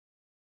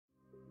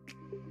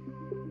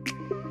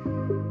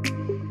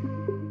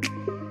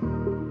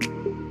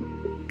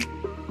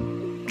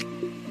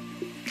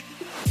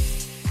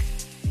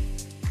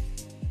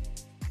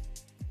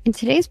In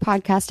today's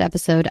podcast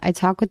episode, I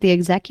talk with the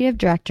executive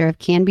director of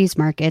Kanbe's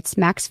Markets,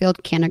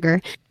 Maxfield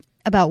Kaniger,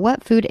 about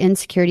what food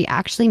insecurity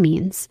actually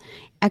means,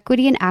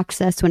 equity and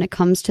access when it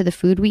comes to the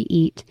food we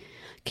eat,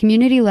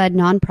 community-led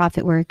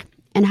nonprofit work,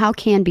 and how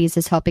Kanbe's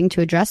is helping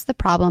to address the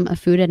problem of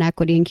food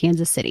inequity in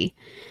Kansas City.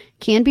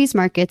 Kanbe's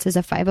Markets is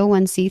a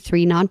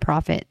 501c3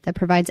 nonprofit that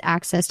provides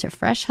access to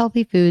fresh,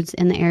 healthy foods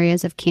in the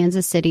areas of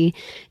Kansas City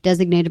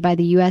designated by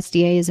the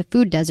USDA as a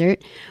food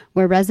desert,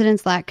 where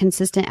residents lack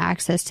consistent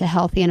access to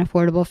healthy and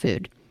affordable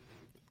food.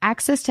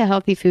 Access to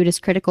healthy food is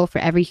critical for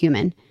every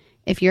human.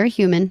 If you're a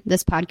human,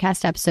 this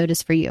podcast episode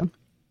is for you.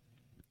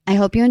 I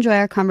hope you enjoy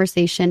our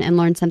conversation and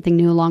learn something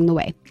new along the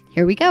way.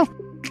 Here we go.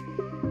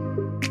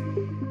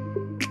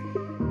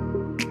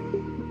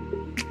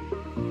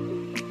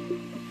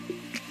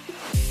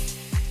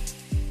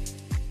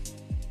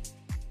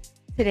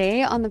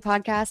 Today on the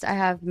podcast, I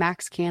have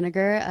Max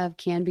Kaniger of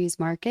Kanbe's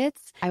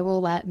Markets. I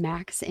will let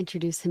Max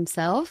introduce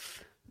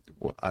himself.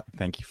 Well,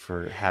 thank you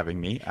for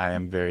having me. I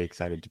am very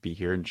excited to be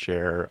here and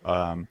share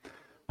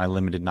my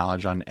limited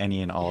knowledge on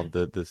any and all of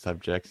the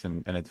subjects,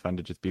 and it's fun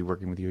to just be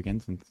working with you again.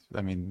 Since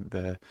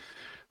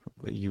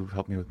you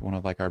helped me with one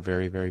of our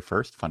very, very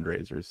first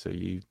fundraisers, so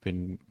you've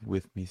been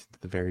with me since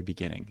the very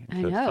beginning.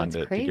 I know, it's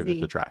crazy. To give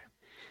this a try.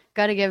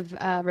 Got to give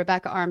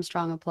Rebecca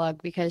Armstrong a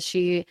plug because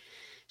she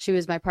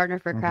was my partner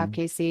for Craft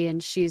KC,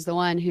 and she's the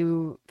one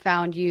who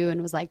found you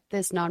and was like,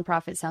 this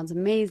nonprofit sounds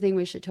amazing.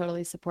 We should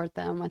totally support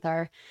them with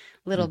our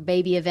little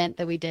baby event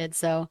that we did.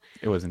 So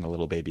it wasn't a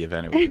little baby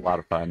event. It was a lot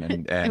of fun.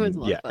 And it was a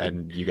lot of fun.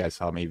 And you guys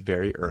saw me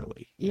very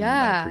early.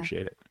 Yeah. I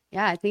appreciate it.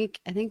 Yeah. I think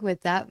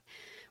with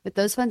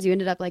those funds, you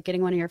ended up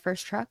getting one of your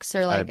first trucks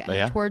or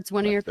towards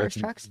one of your first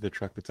trucks. The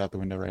truck that's out the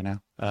window right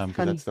now.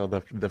 Because that's still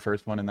the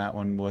first one. And that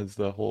one was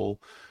the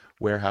whole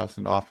warehouse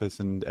and office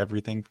and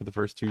everything for the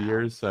first 2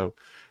 years. So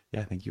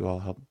yeah, I think you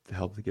all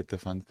helped to get the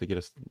funds to get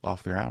us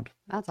off the ground.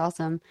 That's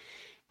awesome.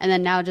 And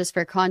then now, just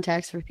for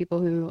context for people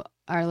who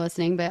are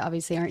listening but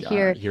obviously aren't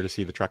here to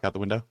see the truck out the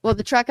window. Well,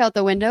 the truck out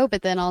the window,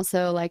 but then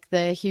also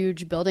the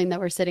huge building that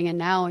we're sitting in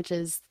now, which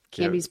is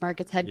Kanbe's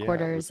Markets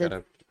headquarters. Yeah, we've got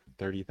a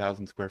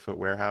 30,000 square foot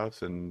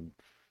warehouse and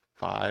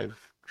 5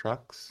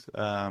 trucks,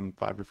 5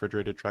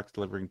 refrigerated trucks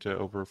delivering to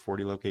over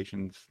 40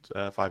 locations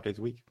 5 days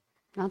a week.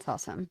 That's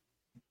awesome.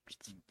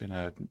 It's been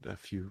a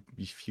few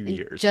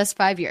years. Just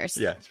 5 years.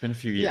 Yeah, it's been a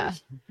few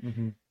years. Yeah.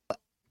 Mm-hmm.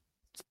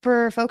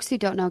 For folks who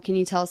don't know, can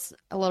you tell us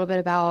a little bit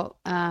about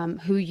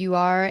who you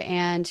are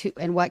and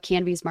what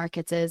Kanbe's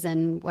Markets is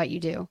and what you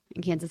do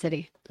in Kansas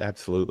City?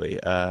 Absolutely.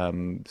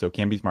 So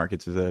Kanbe's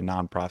Markets is a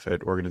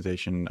nonprofit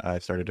organization I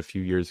started a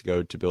few years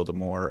ago to build a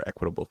more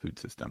equitable food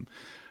system.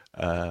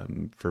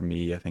 For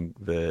me, I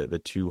think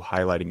the two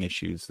highlighting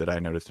issues that I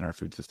noticed in our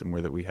food system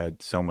were that we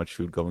had so much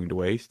food going to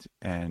waste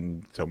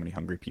and so many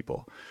hungry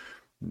people.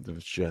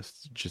 Those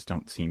just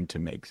don't seem to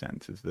make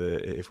sense.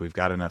 If we've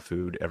got enough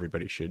food,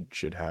 everybody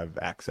should have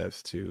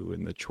access to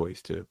and the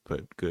choice to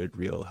put good,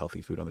 real,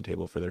 healthy food on the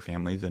table for their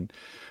families. And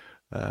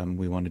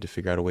we wanted to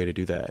figure out a way to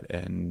do that,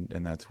 and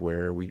that's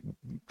where we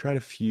tried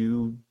a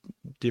few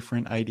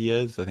different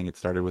ideas. I think it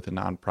started with a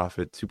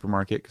nonprofit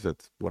supermarket because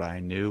that's what I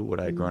knew, what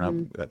I had grown up.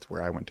 That's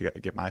where I went to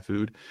get my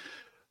food.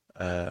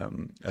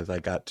 As I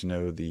got to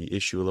know the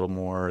issue a little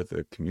more,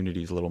 the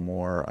communities a little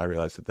more, I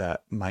realized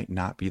that might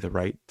not be the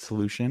right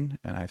solution,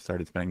 and I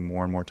started spending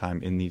more and more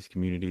time in these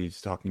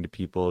communities, talking to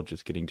people,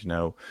 just getting to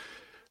know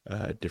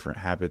different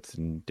habits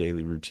and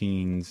daily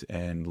routines,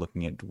 and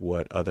looking at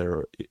what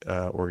other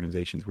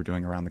organizations were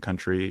doing around the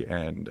country.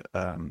 And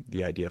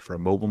the idea for a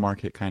mobile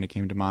market kind of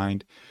came to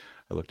mind.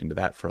 I looked into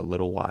that for a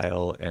little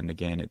while, and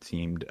again, it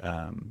seemed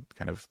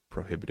kind of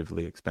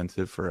prohibitively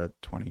expensive for a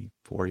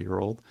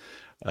 24-year-old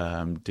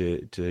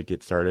to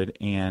get started.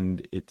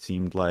 And it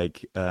seemed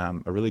like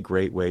a really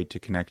great way to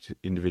connect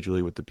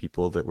individually with the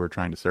people that we're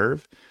trying to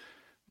serve,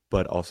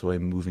 but also a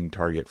moving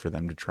target for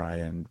them to try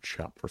and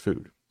shop for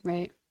food.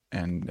 Right.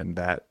 And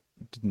that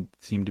didn't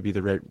seem to be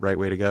the right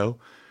way to go.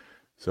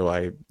 So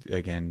I,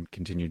 again,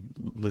 continued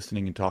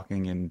listening and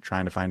talking and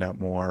trying to find out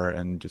more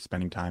and just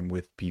spending time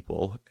with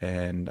people.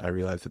 And I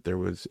realized that there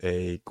was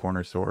a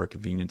corner store, a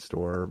convenience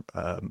store,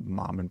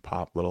 mom and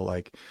pop little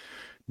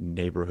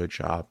neighborhood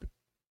shop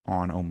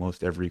on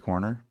almost every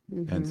corner.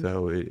 And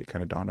so it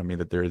kind of dawned on me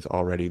that there is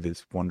already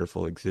this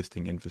wonderful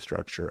existing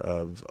infrastructure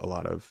of a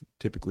lot of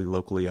typically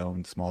locally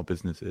owned small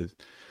businesses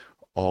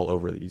all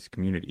over these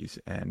communities.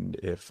 And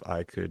if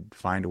I could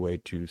find a way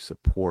to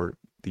support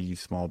these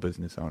small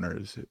business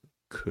owners,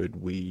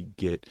 could we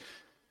get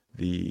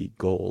the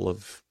goal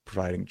of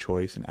providing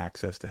choice and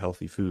access to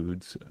healthy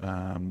foods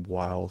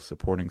while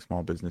supporting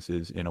small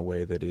businesses in a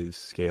way that is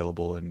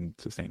scalable and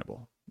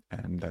sustainable?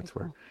 And that's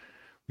where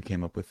we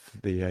came up with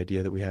the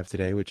idea that we have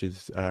today, which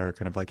is our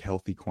kind of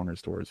healthy corner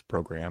stores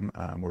program,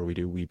 where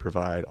we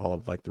provide all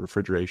of the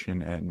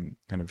refrigeration and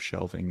kind of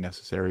shelving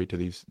necessary to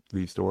these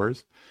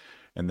stores.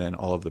 And then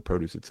all of the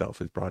produce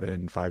itself is brought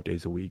in 5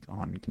 days a week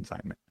on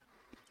consignment.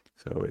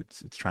 So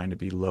it's trying to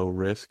be low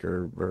risk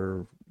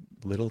or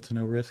little to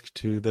no risk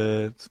to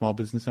the small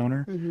business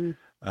owner,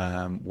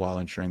 while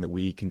ensuring that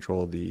we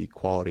control the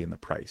quality and the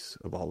price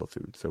of all the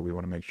food. So we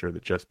want to make sure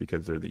that just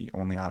because they're the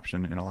only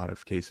option in a lot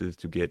of cases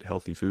to get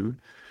healthy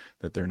food,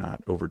 that they're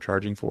not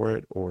overcharging for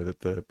it, or that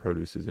the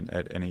produce isn't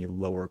at any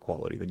lower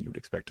quality than you would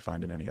expect to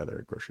find in any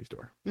other grocery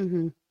store.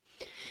 Mm-hmm.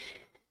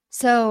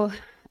 So,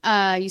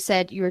 you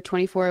said you were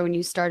 24 when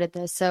you started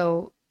this.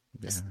 So,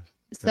 Yeah,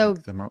 I so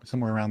think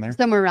somewhere around there.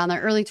 somewhere around the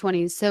early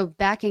 20s. So,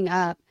 backing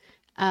up,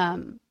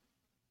 um,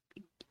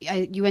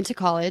 you went to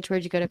college.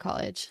 Where'd you go to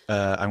college?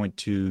 I went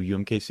to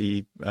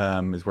UMKC,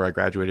 is where I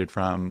graduated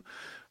from.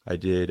 I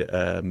did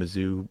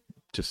Mizzou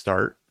to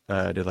start.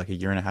 I did like a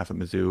year and a half at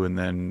Mizzou, and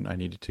then I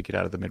needed to get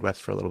out of the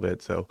Midwest for a little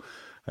bit. So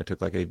I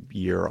took like a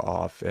year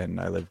off, and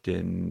I lived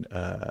in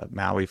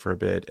Maui for a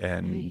bit,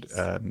 and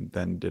Nice.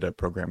 then did a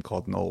program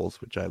called Knowles,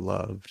 which I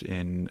loved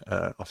in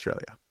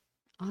Australia.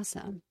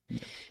 Awesome. Yeah.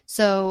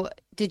 So,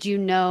 did you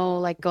know,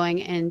 like going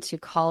into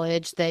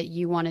college, that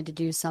you wanted to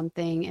do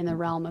something in the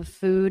realm of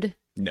food?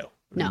 No,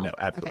 No. no,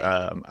 absolutely.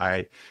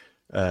 Okay.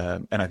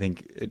 And I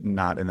think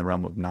not in the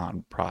realm of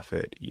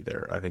nonprofit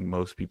either. I think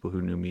most people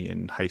who knew me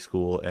in high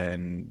school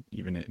and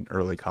even in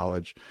early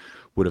college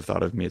would have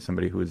thought of me as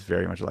somebody who was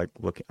very much like,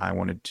 look, I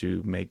wanted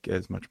to make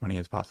as much money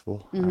as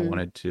possible. I Mm-hmm.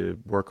 wanted to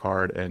work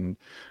hard. And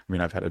I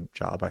mean, I've had a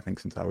job, I think,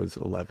 since I was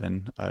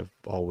 11. I've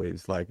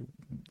always like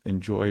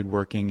enjoyed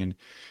working and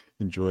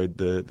enjoyed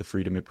the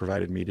freedom it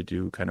provided me to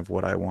do kind of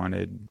what I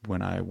wanted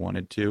when I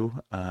wanted to.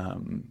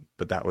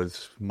 But that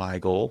was my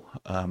goal.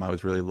 I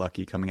was really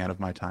lucky coming out of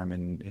my time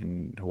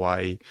in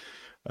Hawaii,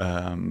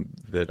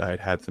 that I'd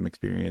had some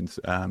experience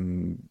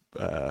kind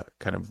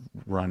of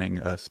running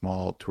a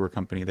small tour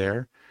company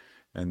there.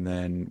 And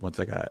then once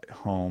I got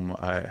home,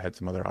 I had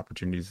some other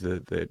opportunities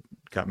that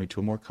got me to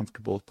a more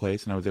comfortable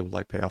place, and I was able to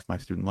like pay off my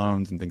student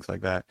loans and things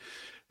like that.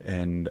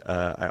 And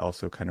I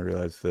also kind of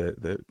realized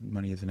that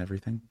money isn't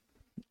everything,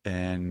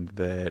 and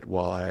that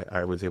while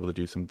I was able to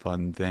do some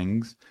fun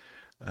things,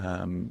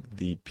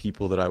 the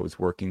people that I was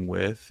working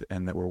with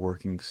and that were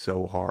working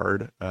so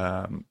hard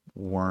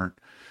weren't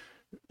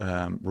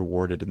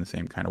rewarded in the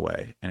same kind of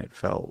way, and it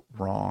felt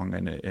wrong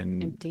and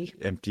Empty.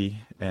 empty.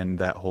 And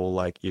that whole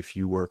like if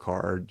you work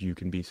hard, you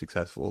can be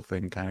successful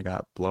thing kind of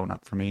got blown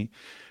up for me.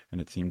 And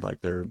it seemed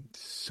like there are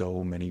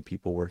so many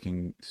people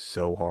working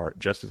so hard,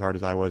 just as hard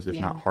as I was, if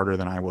not Yeah. harder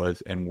than I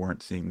was, and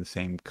weren't seeing the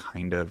same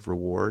kind of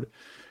reward,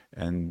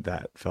 and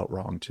that felt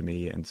wrong to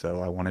me. And so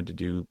I wanted to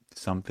do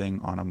something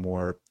on a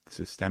more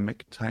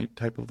systemic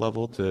type of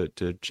level to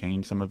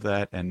change some of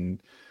that.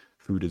 And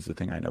food is the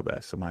thing I know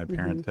best. So my Mm-hmm.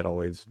 parents had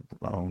always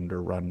owned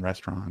or run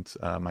restaurants.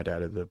 My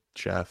dad is a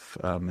chef,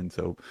 and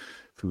so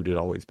food had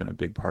always been a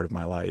big part of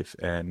my life.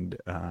 And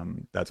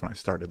that's when I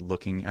started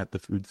looking at the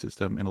food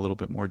system in a little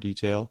bit more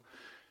detail,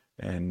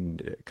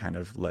 and it kind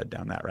of led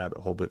down that rabbit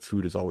hole. But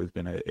food has always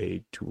been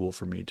a tool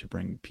for me to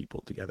bring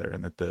people together,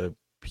 and that the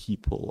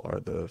people are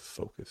the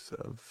focus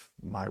of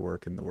my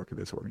work and the work of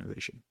this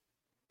organization.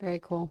 Very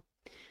cool.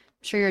 I'm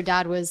sure your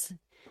dad was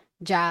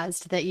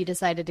jazzed that you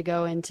decided to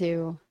go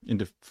into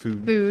Into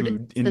food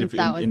food, since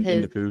that was into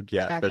his food,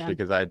 yeah. Especially background.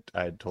 because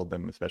I had told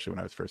them, especially when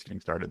I was first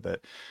getting started,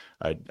 that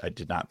I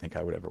did not think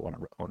I would ever want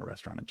to own a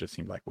restaurant. It just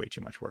seemed like way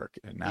too much work.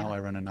 And now Yeah. I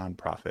run a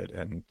nonprofit,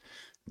 and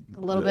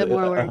A little bit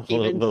more work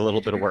even.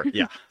 little bit of work.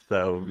 Yeah.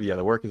 So yeah,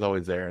 the work is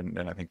always there.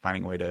 And I think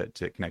finding a way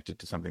to connect it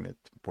to something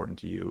that's important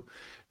to you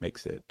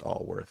makes it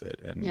all worth it.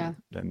 Yeah.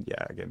 And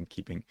yeah, again,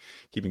 keeping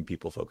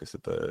people focused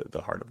at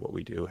the heart of what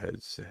we do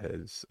has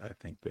I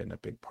think been a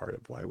big part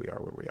of why we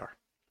are where we are.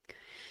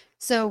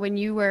 So when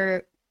you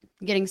were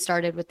getting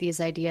started with these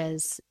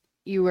ideas,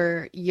 you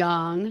were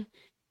young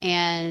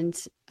and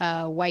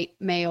white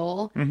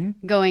male Hmm.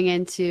 going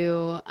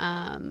into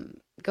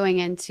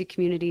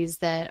communities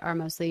that are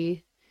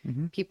mostly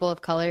Hmm. people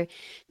of color.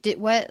 Did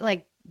what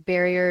like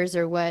barriers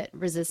or what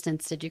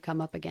resistance did you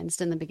come up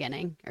against in the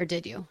beginning, or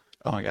did you?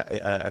 Oh my God.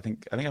 I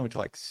think I went to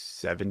like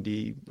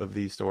 70 of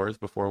these stores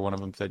before one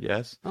of them said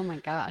yes. Oh my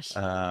gosh.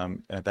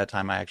 At that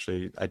time, I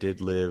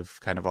did live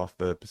kind of off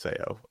the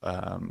Paseo,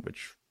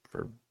 which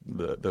for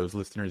those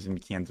listeners in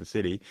Kansas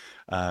City,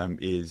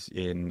 is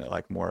in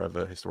like more of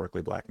a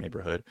historically black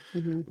neighborhood.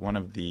 Hmm. One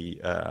of the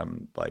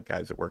like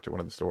guys that worked at one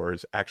of the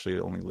stores actually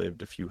only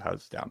lived a few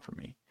houses down from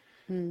me.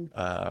 Mm.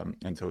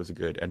 And so it was a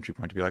good entry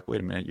point to be like, wait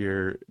a minute,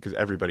 because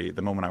everybody,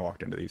 the moment I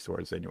walked into these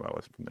stores, they knew I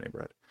wasn't from the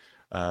neighborhood.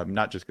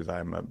 Not just because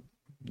I'm a,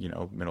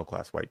 middle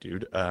class white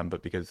dude,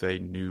 but because they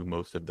knew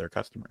most of their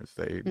customers.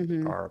 They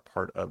Hmm. are a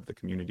part of the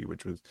community,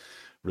 which was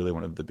really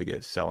one of the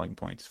biggest selling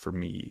points for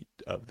me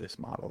of this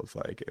model. Is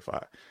like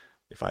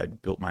if I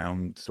built my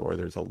own store,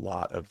 there's a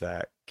lot of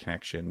that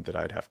connection that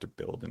I'd have to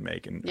build and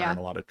make and Yeah. earn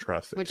a lot of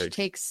trust. That Which takes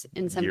takes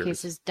in some years.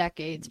 cases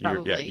decades, Yeah,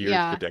 probably. years to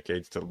Yeah.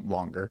 decades to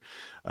longer.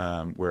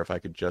 Where if I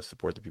could just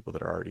support the people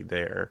that are already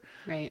there,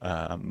 Right.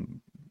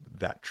 um,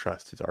 that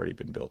trust has already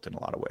been built in a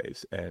lot of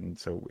ways. And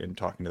so in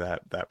talking to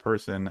that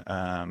person,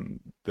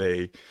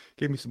 they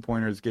gave me some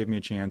pointers, gave me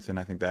a chance, and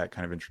I think that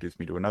kind of introduced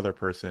me to another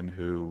person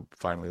who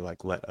finally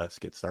like let us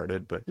get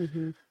started. But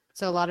Hmm.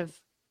 So a lot of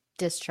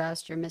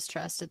distrust or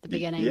mistrust at the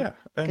beginning Yeah,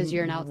 because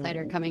you're and an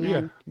outsider coming yeah,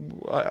 in.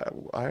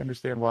 I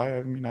understand why.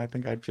 I mean, I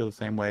think I'd feel the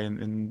same way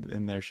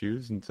in their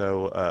shoes, and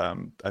so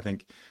I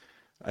think,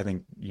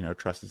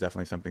 trust is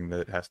definitely something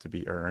that has to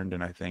be earned.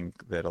 And I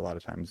think that a lot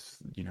of times,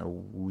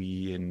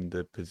 we in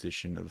the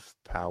position of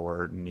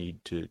power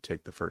need to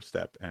take the first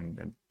step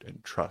and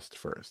trust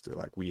first.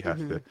 Like we have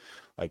Hmm. to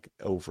like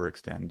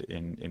overextend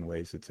in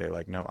ways that say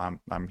like, no,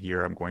 I'm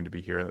here, I'm going to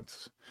be here.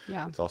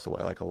 Yeah. It's also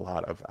why like a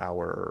lot of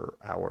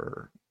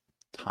our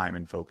time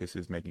and focus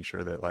is making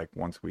sure that like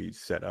once we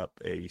set up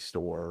a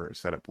store or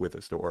set up with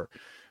a store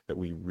that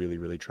we really,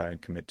 really try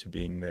and commit to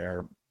being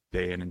there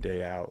day in and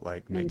day out,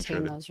 like making sure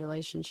Maintain that those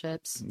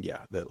relationships.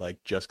 yeah, that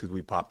like just because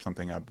we pop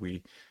something up,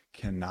 we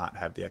cannot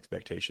have the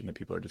expectation that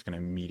people are just going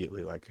to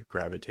immediately like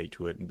gravitate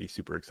to it and be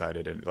super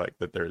excited, and like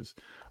that there's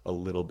a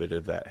little bit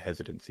of that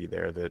hesitancy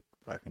there that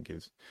I think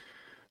is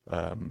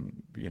um,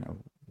 you know,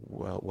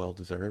 well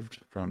deserved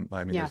from,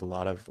 I mean, Yeah. there's a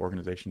lot of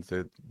organizations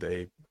that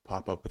they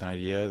pop up with an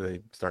idea,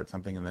 they start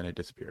something and then it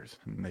disappears.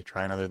 And they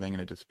try another thing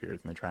and it disappears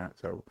and they try it.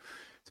 So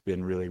it's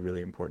been really,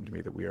 really important to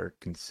me that we are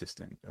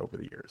consistent over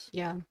the years.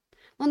 Yeah.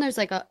 Well, and there's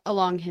like a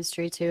long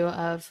history too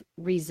of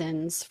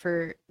reasons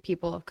for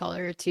people of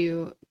color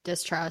to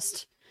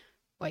distrust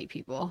white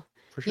people,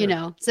 For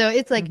sure. So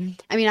it's like, Hmm.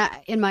 I mean,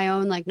 in my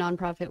own like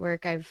nonprofit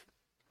work, I've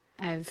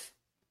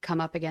come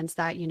up against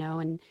that,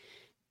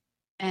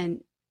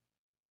 and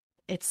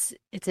it's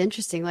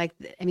interesting. Like,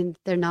 I mean,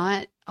 they're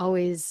not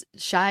always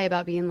shy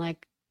about being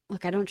like,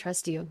 look, I don't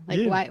trust you. Like,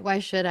 Yeah. why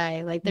should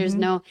I? Like,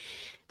 Hmm.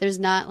 there's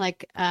not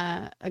like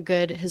a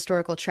good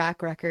historical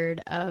track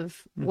record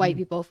of white Hmm.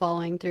 people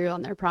following through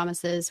on their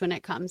promises when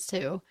it comes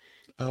to,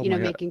 Oh my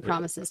God, making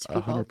promises to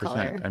people of 100%.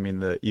 color. I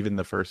mean, even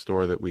the first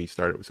store that we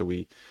started, so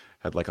we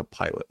had like a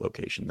pilot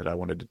location that I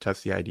wanted to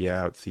test the idea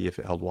out, see if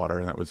it held water,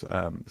 and that was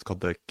it's called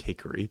the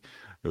Cakery.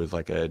 It was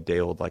like a day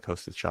old like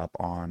hostess shop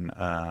on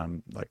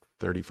like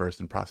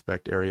 31st and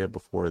Prospect area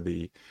before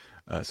the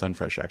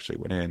Sunfresh actually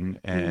went in, Mm.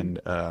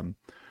 and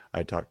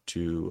I talked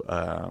to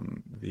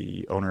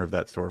the owner of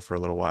that store for a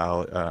little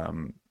while.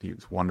 He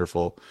was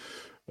wonderful.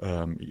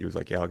 He was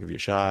like, "Yeah, I'll give you a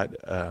shot."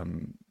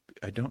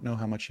 I don't know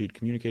how much he'd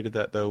communicated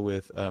that though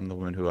with the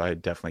woman who I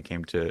definitely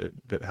came to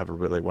have a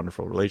really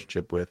wonderful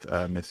relationship with,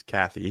 Miss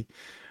Kathy,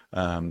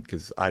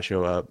 because I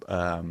show up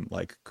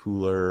like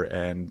cooler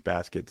and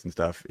baskets and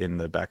stuff in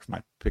the back of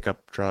my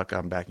pickup truck.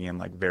 I'm backing in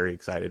like very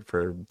excited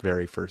for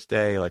very first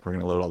day, like we're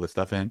gonna load all this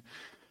stuff in. And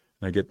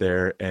I get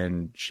there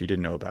and she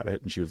didn't know about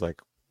it, and she was like,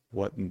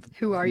 "What?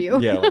 Who are you?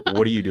 Yeah, like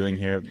what are you doing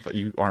here?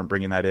 You aren't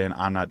bringing that in.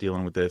 I'm not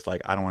dealing with this.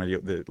 Like I don't want to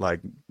deal with it. Like,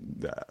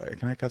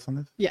 can I cuss on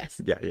this? Yes.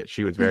 Yeah, yeah.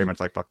 She was very much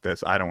like, "Fuck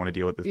this. I don't want to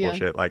deal with this Yeah.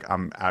 bullshit." Like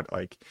I'm out,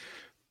 like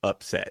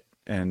upset,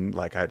 and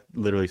like I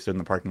literally stood in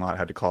the parking lot,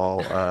 had to call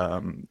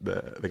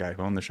the guy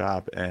who owned the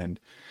shop, and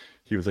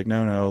he was like,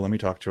 "No, no, let me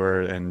talk to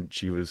her." And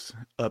she was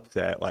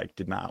upset, like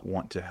did not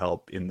want to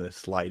help in the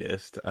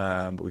slightest.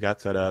 But we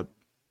got set up,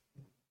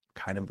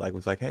 kind of like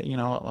was like, "Hey,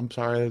 I'm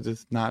sorry, this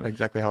is not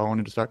exactly how I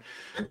wanted to start."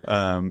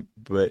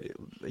 But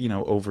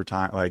over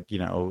time, like,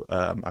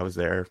 I was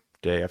there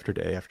day after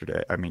day after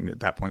day. I mean, at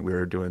that point we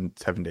were doing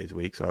 7 days a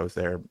week, so I was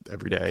there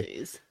every day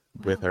Jeez.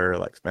 with Wow. her.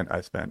 Like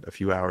I spent a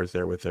few hours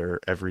there with her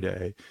every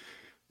day.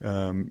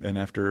 And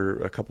after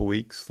a couple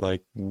weeks,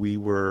 like we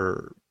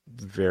were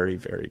very,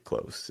 very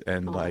close,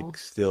 and Oh, like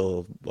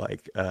still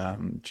like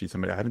she's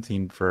somebody I haven't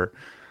seen for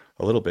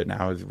a little bit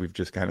now, as we've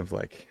just kind of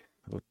like,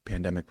 the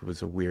pandemic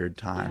was a weird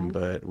time, yeah.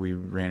 but we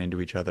ran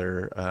into each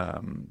other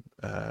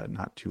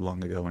not too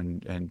long ago,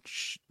 and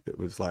it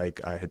was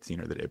like I had seen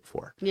her the day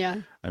before.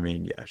 Yeah. I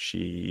mean, yeah,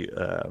 she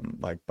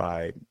like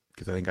by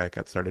because I think I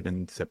got started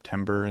in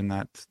September in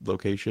that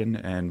location,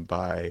 and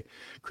by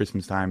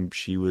Christmas time,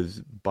 she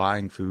was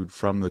buying food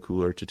from the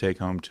cooler to take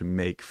home to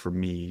make for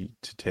me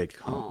to take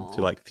home to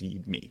Oh. like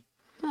feed me.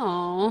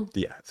 Oh.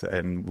 Yeah,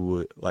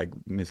 and like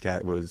Miss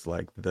Cat was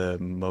like the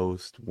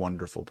most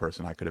wonderful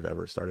person I could have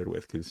ever started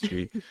with, because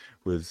she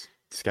was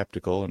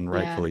skeptical, and Yeah.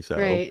 rightfully so.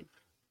 Right.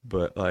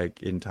 But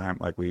like in time,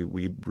 like we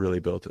really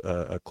built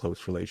a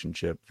close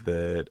relationship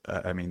that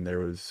I mean, there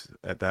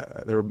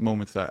were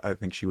moments that I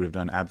think she would have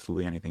done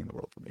absolutely anything in the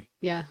world for me.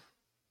 Yeah.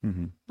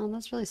 Hmm. Oh,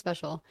 that's really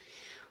special.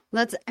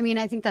 I mean,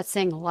 I think that's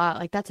saying a lot.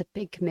 Like, that's a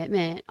big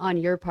commitment on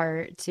your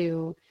part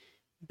to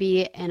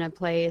be in a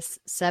place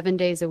 7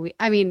 days a week.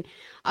 I mean,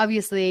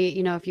 obviously,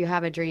 if you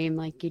have a dream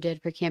like you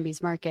did for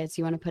Canby's Markets,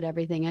 you want to put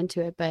everything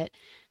into it. But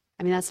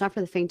I mean, that's not for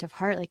the faint of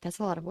heart. Like, that's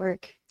a lot of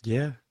work.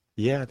 Yeah,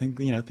 yeah, I think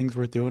things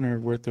worth doing are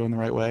worth doing the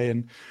right way,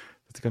 and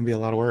it's going to be a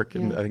lot of work,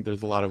 and Yeah. I think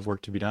there's a lot of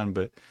work to be done,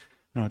 but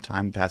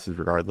time passes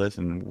regardless,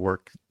 and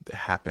work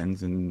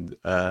happens, and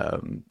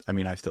I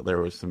mean, there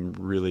was some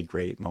really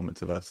great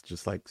moments of us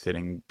just like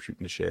sitting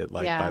shooting the shit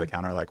like by Yeah. the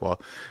counter, like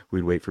while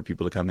we'd wait for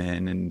people to come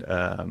in, and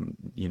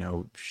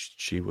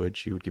she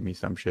would give me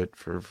some shit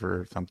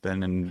for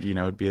something, and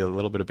it'd be a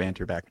little bit of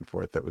banter back and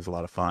forth that was a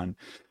lot of fun.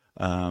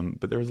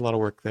 But there was a lot of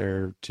work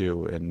there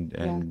too, and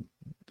Yeah.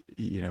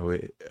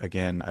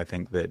 again, I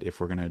think that if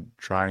we're going to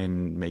try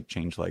and make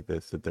change like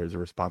this, that there's a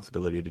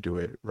responsibility to do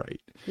it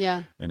right.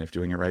 Yeah. And if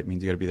doing it right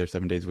means you got to be there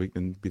 7 days a week,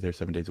 then be there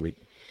 7 days a week.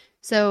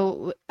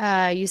 So,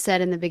 you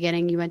said in the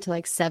beginning you went to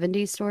like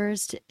 70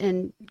 stores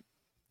and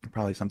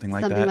Probably something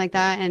like something that. like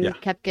that Yeah.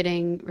 and kept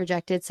getting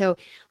rejected. So,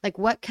 like,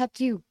 what kept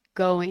you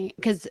going?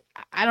 Because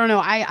I don't know.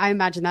 I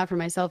imagine that for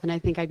myself, and I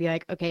think I'd be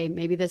like, okay,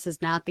 maybe this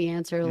is not the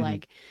answer. Hmm.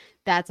 Like,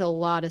 that's a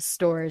lot of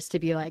stores to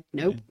be like,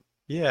 Yeah. nope.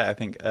 Yeah, I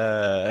think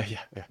yeah.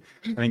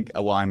 I think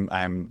well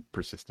I'm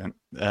persistent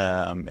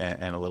and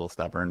a little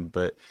stubborn,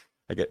 but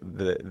I get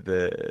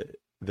the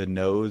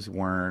no's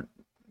weren't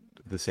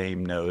the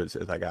same no's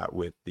as I got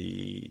with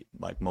the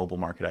like mobile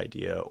market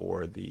idea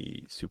or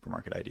the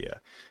supermarket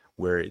idea,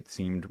 where it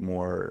seemed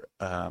more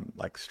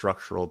like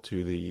structural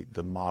to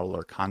the model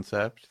or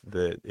concept,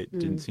 that it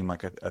didn't Mm, seem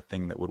like a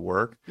thing that would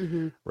work,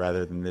 hmm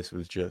rather than this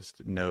was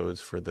just no's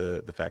for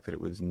the fact that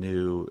it was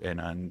new and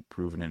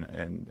unproven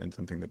and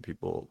something that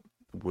people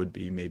would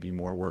be maybe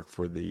more work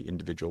for the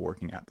individual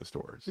working at the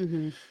stores.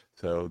 hmm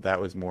So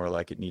that was more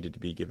like it needed to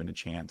be given a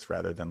chance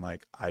rather than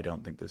like, I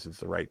don't think this is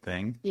the right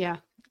thing. Yeah.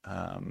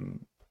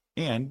 Um,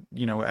 and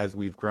as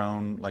we've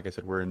grown, like I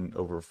said, we're in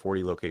over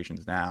 40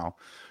 locations now,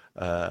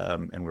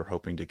 and we're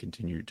hoping to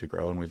continue to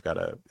grow. And we've got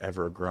a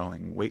ever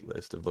growing wait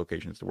list of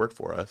locations to work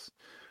for us,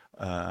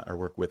 or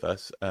work with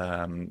us.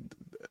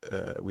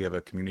 We have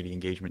a community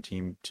engagement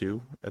team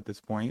too at this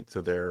point,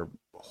 so their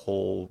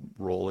whole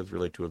role is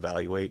really to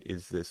evaluate,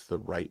 is this the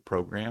right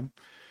program?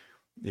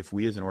 If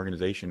we as an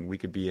organization, we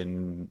could be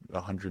in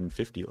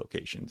 150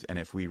 locations, and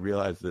if we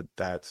realize that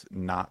that's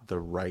not the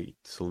right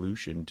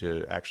solution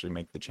to actually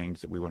make the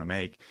change that we want to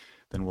make,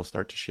 then we'll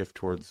start to shift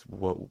towards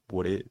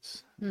what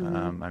is.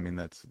 hmm I mean,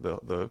 that's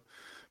the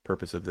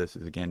purpose of this,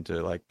 is again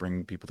to like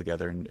bring people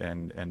together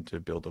and to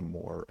build a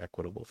more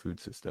equitable food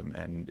system.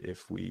 And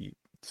if we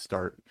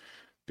start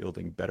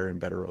building better and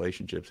better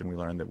relationships, and we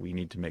learn that we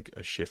need to make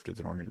a shift as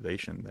an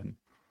organization, then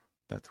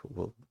that's what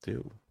we'll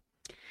do.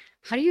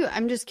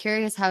 I'm just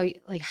curious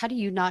like, how do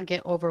you not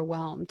get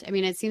overwhelmed? I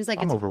mean, it seems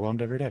like I'm it's,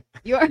 overwhelmed every day.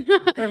 you're,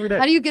 Every day.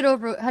 how do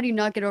you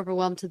not get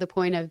overwhelmed to the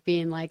point of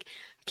being like,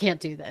 I can't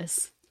do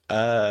this?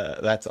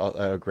 That's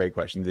a great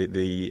question.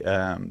 The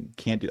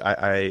can't do.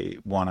 I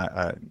want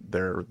to.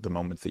 There are the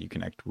moments that you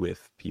connect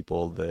with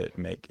people that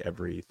make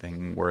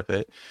everything worth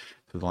it.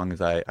 So as long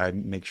as I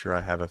make sure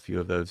I have a few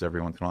of those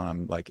every once in a while,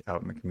 I'm like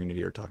out in the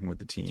community or talking with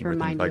the To team or things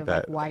remind you like of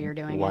like that. why you're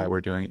doing Why it.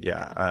 we're doing it.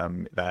 Yeah.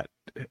 That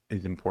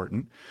is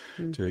important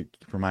Mm, to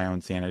for my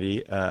own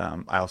sanity.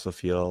 I also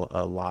feel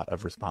a lot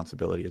of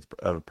responsibility as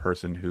of a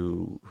person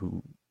who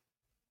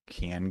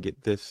can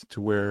get this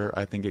to where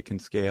I think it can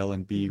scale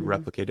and be hmm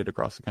replicated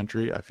across the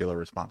country. I feel a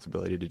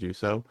responsibility to do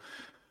so,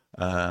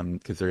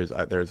 because there's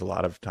a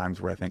lot of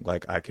times where I think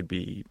like I could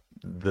be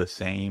the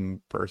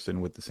same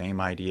person with the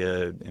same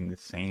idea in the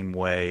same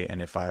way,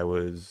 and if I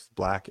was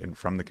black and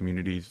from the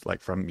communities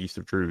like from east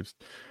of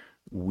Troost,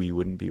 we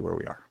wouldn't be where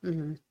we are.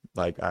 hmm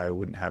Like I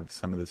wouldn't have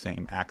some of the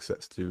same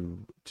access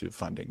to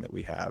funding that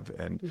we have,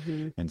 and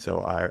hmm and so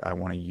I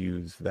want to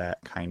use that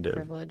kind of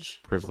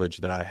Privilege. privilege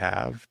that I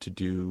have to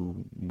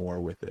do more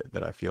with it.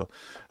 That I feel,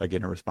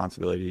 again, a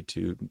responsibility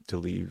to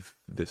leave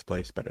this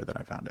place better than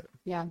I found it.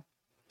 Yeah.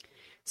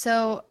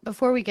 So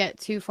before we get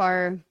too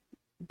far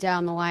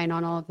down the line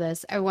on all of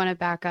this, I want to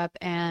back up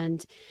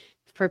and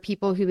for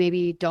people who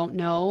maybe don't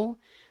know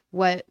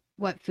what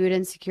food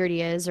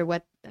insecurity is or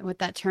what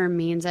that term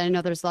means. I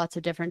know there's lots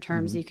of different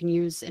terms Hmm. you can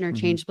use Hmm.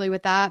 interchangeably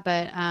with that,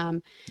 but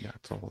Yeah,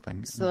 it's the whole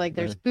thing. so like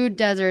there's food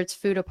deserts,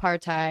 food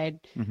apartheid,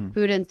 Mm-hmm.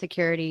 food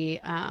insecurity,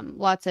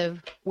 lots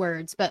of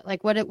words, but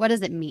like what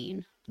does it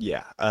mean?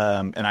 Yeah,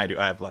 and I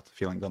have lots of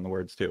feelings on the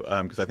words too,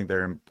 because I think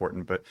they're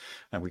important, but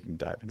we can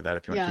dive into that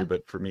if you want to. Yeah.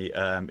 But for me,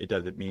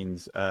 it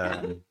means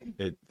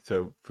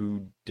so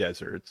food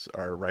deserts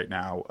are right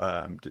now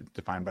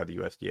defined by the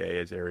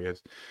USDA as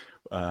areas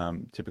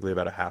typically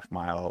about a half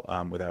mile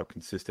without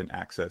consistent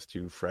access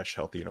to fresh,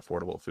 healthy, and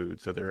affordable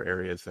food. So there are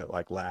areas that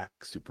like lack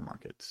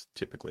supermarkets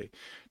typically.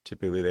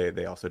 Typically,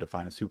 they also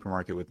define a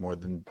supermarket with more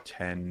than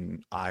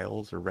 10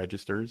 aisles or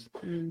registers.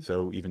 Mm,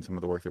 So even some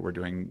of the work that we're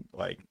doing,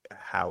 like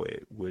how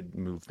it would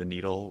move the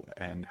needle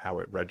and how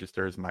it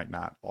registers, might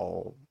not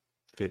all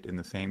fit in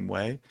the same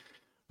way.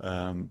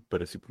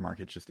 But a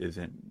supermarket just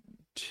isn't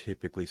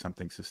typically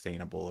something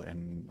sustainable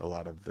in a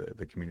lot of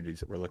the communities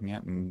that we're looking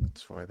at, and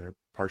that's why they're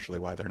partially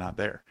why they're not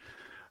there.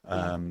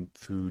 yeah.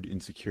 Food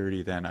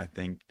insecurity, then I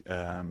think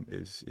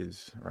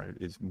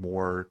is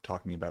more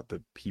talking about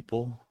the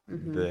people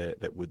hmm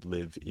that would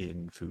live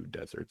in food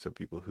deserts. So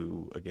people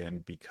who,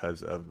 again,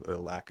 because of a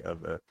lack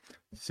of a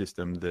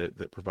system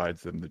that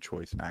provides them the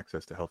choice and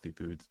access to healthy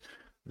foods,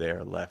 they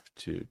are left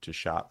to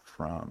shop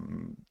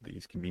from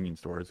these convenience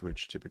stores,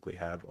 which typically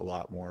have a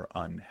lot more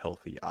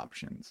unhealthy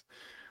options.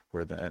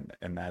 Where then,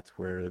 and that's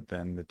where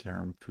then the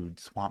term food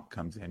swamp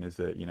comes in, is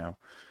that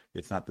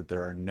It's not that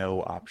there are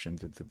no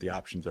options, it's that the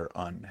options are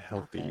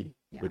Not good. unhealthy,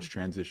 Yeah. which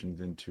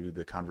transitions into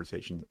the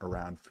conversation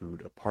around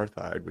food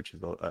apartheid, which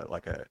is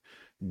like a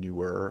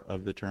newer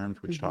of the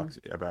terms, which Hmm. talks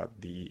about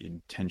the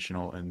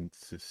intentional and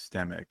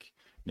systemic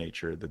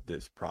nature that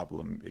this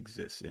problem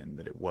exists in,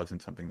 that it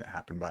wasn't something that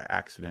happened by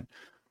accident,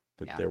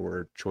 that Yeah. there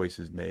were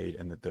choices made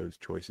and that those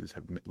choices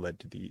have led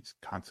to these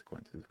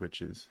consequences,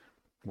 which is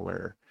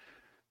where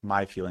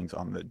my feelings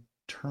on the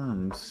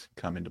terms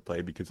come into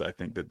play, because I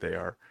think that they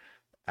are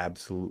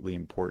absolutely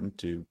important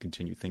to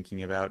continue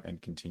thinking about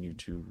and continue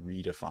to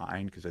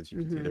redefine, because as you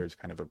can see, Hmm. there's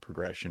kind of a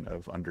progression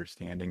of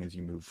understanding as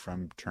you move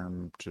from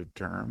term to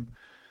term.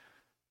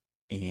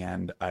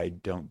 And I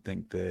don't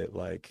think that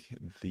like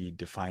the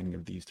defining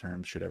of these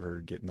terms should ever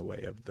get in the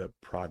way of the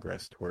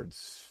progress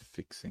towards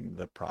fixing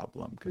the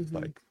problem. Because Hmm.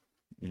 like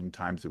in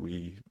times that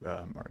we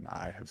or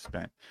I have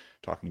spent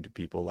talking to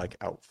people like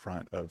out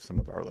front of some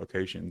of our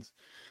locations,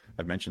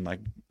 I've mentioned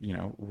like,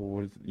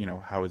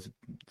 how does it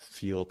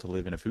feel to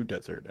live in a food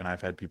desert? And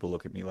I've had people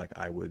look at me like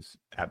I was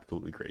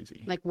absolutely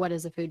crazy. Like, what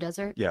is a food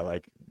desert? Yeah,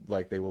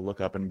 like they will look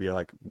up and be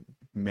like,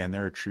 man,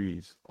 there are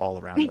trees all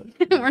around us.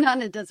 We're not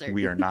in a desert.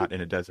 We are not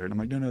in a desert. And I'm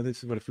like, no, no,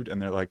 this is what a food.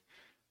 And they're like,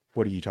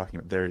 what are you talking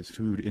about? There is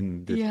food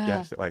in this Yeah.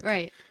 desert. Like,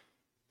 Right.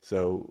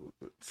 so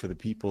for the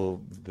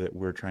people that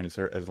we're trying to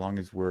serve, as long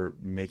as we're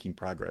making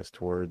progress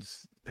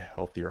towards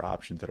healthier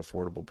options at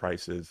affordable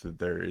prices, that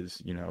there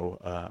is,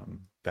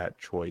 that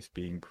choice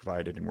being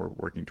provided and we're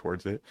working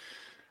towards it.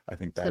 I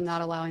think So that's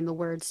not allowing the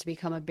words to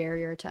become a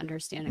barrier to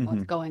understanding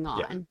what's hmm going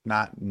yeah, on.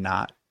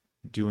 not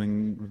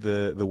doing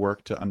the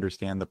work to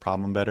understand the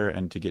problem better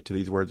and to get to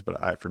these words.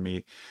 But for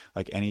me,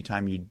 like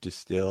anytime you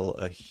distill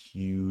a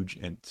huge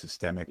and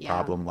systemic Yeah.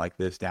 problem like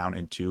this down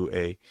into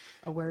A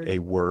word. a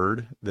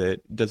word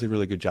that does a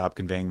really good job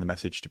conveying the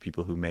message to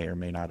people who may or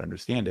may not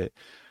understand it,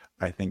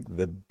 I think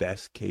the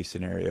best case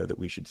scenario that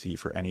we should see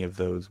for any of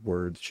those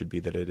words should be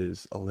that it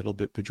is a little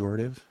bit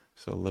pejorative.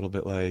 So a little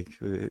bit like,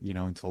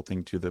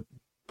 insulting to the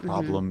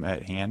Hmm. problem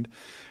at hand.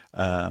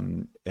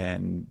 And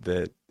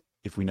that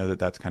if we know that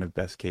that's kind of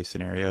best case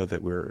scenario,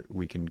 that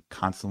we can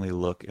constantly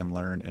look and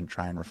learn and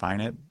try and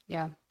refine it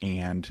Yeah.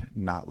 and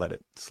not let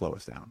it slow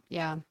us down.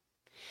 Yeah.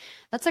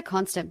 That's a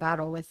constant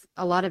battle with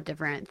a lot of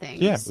different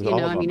Yeah, things. with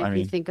all of I mean, them. I if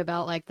you mean, think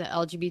about like the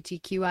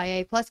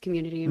LGBTQIA plus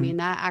community, I mhm, mean,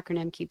 that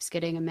acronym keeps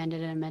getting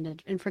amended and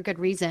amended, and for good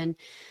reason,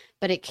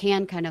 but it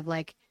can kind of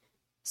like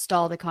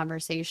stall the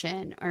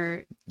conversation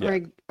yeah.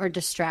 or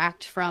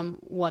distract from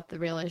what the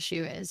real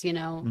issue is,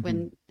 Hmm.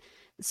 when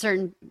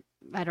certain,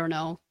 I don't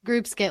know,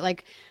 groups get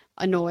like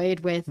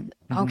annoyed with,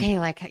 Hmm. okay,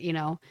 like,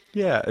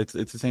 Yeah, it's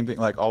the same thing.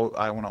 Like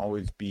I want to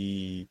always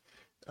be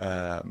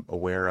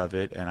aware of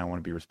it, and I want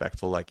to be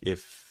respectful. Like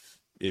if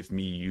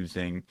me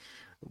using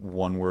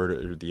one word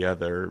or the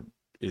other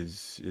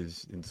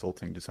is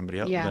insulting to somebody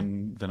else, yeah,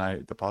 then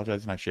I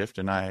apologize and I shift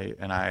and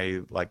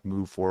I like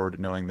move forward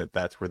knowing that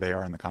that's where they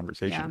are in the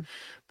yeah. conversation.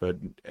 But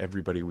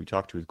everybody we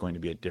talk to is going to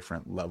be at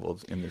different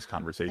levels in this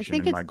I conversation,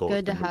 think and it's my goal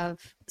is good to to move. have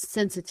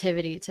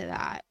sensitivity to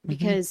that Hmm.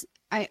 because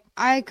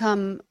I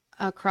come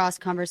across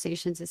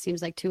conversations, it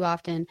seems like too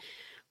often,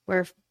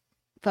 where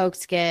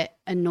folks get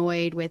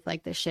annoyed with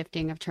like the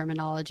shifting of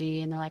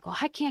terminology and they're like, well,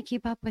 I can't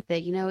keep up with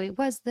it. It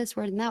was this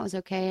word and that was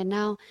okay. And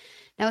now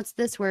it's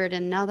this word.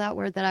 And now that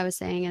word that I was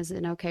saying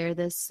isn't okay, or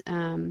this,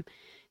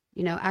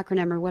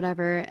 acronym or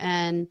whatever.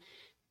 And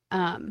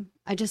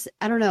I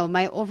don't know.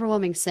 My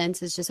overwhelming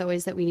sense is just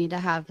always that we need to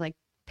have like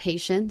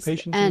patience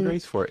Patience and and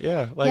grace for it.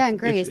 Yeah, yeah, like and if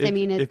grace. I if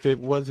mean, if it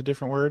was a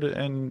different word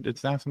and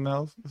it's now something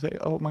else, say,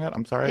 "Oh my God,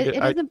 I'm sorry. it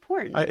is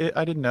important.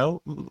 I didn't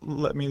know.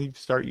 Let me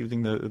start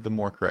using the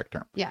more correct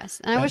term."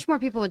 Yes. And I And wish more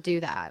people would do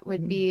that,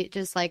 would be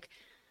just like,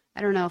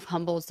 I don't know if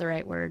humble is the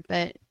right word,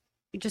 but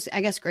just,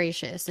 I guess,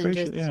 gracious and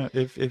gracious, just, yeah.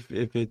 If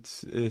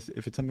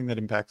it's something that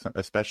impacts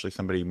especially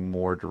somebody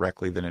more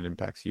directly than it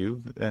impacts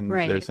you, and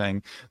they're right,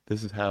 saying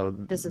this is how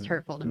this is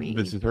hurtful to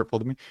this me. is hurtful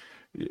to me,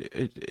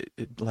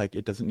 like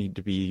it doesn't need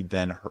to be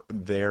then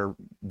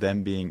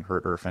them being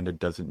hurt or offended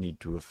doesn't need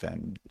to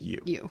offend you.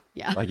 You.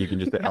 Yeah. Like you can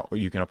just say, Yeah. oh,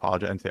 you can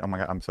apologize and say, "Oh my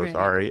God, I'm so Right.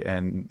 sorry,"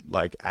 and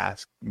like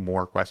ask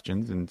more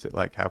questions and say,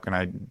 like, "How can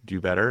I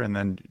do better?" And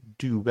then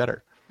do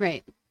better.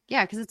 Right.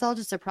 Yeah, because it's all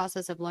just a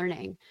process of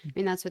learning. I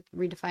mean, that's what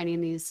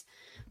redefining these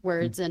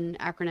words and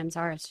acronyms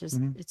are.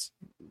 Mm-hmm. It's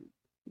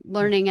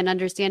learning and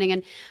understanding.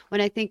 And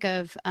when I think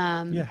of,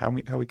 Yeah, how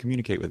we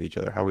communicate with each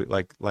other, how we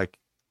like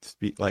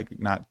speak, like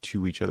not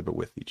to each other but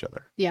with each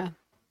other. yeah,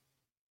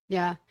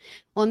 yeah.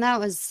 Well, and that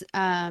was,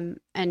 and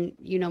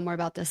you know more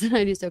about this than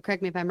I do, so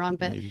correct me if I'm wrong,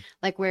 but Maybe.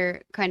 like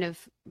where kind of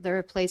the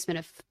replacement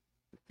of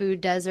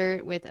food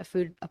desert with a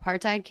food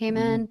apartheid came Hmm.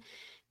 in,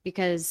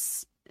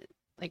 because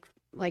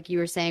like you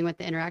were saying with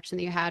the interaction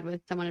that you had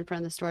with someone in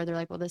front of the store, they're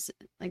like, well, this,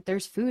 like,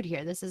 there's food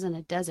here. This isn't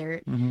a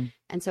desert. Hmm.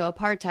 And so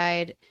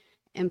apartheid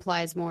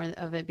implies more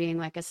of it being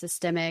like a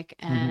systemic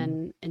Hmm.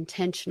 and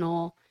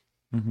intentional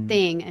Hmm.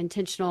 thing,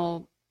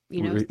 intentional,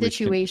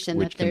 Which can situation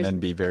that which can there's, then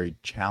be very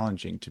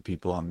challenging to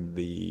people on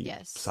the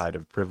yes, side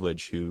of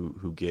privilege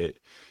who get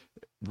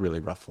really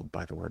ruffled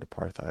by the word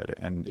apartheid.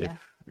 And if yeah,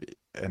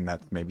 and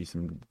that's maybe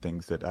some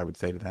things that I would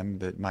say to them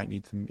that might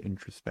need some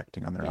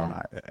introspecting on their own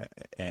Yeah.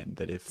 end.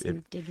 That if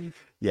Some digging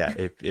yeah,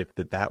 if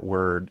that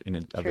word in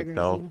and of triggers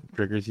itself you.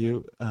 triggers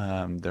you,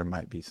 there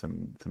might be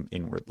some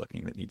inward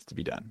looking that needs to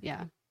be done.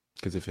 Yeah.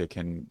 Because if it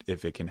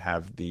can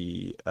have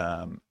the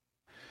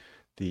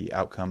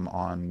outcome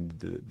on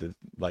the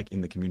like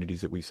in the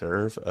communities that we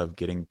serve of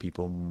getting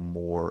people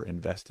more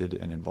invested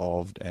and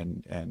involved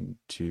and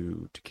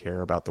to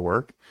care about the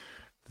work,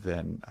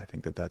 then I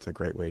think that that's a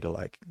great way to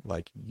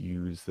like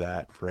use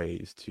that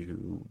phrase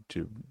to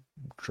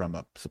drum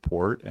up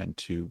support and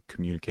to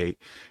communicate,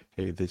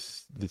 hey,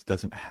 this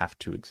doesn't have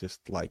to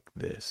exist like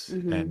this,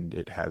 Mm-hmm. and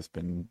it has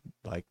been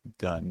like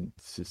done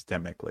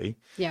systemically,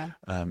 Yeah.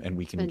 and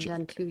we It's can been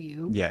done to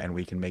you. yeah, and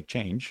we can make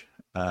change.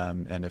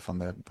 And if on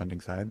the funding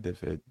side,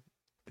 if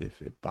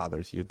it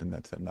bothers you, then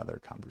that's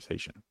another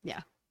conversation.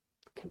 Yeah.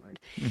 Good word.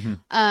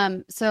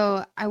 Hmm.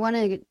 So I want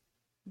to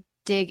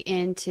dig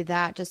into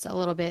that just a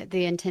little bit,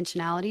 the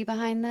intentionality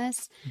behind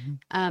this.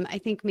 Hmm. I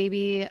think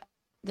maybe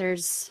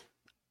there's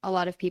a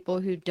lot of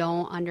people who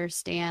don't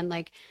understand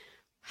like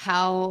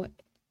how,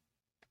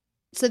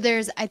 so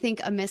there's, I think,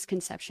 a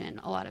misconception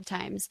a lot of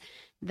times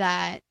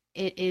that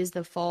it is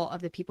the fault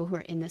of the people who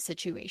are in the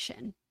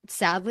situation.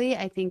 Sadly,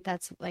 I think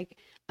that's like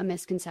a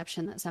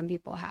misconception that some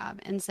people have.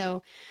 And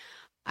so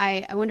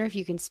I wonder if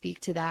you can speak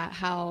to that,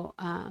 how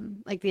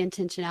like the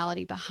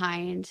intentionality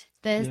behind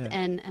this Yeah,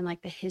 and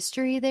like the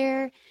history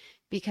there,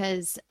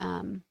 because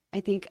I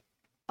think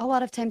a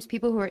lot of times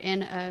people who are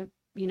in a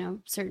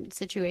certain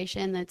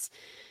situation that's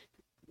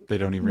they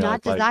don't even realize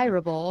not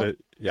desirable, that.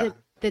 Yeah.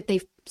 that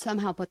they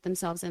somehow put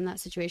themselves in that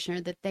situation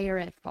or that they are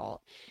at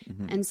fault.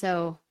 Hmm. And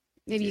so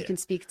maybe you Yeah. can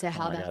speak to Oh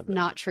how my that's God.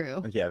 not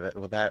true. Yeah.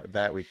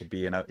 That we could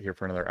be here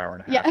for another hour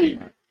and a Yeah.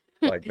 half.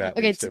 Like that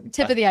Okay, leads to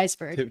tip of the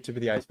iceberg. tip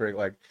of the iceberg.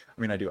 Like,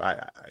 I mean, I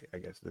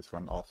guess this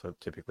one also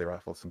typically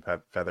ruffles some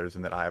feathers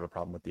in that I have a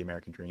problem with the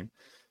American dream,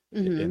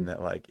 Mm-hmm. in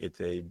that like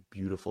it's a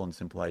beautiful and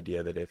simple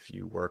idea that if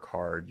you work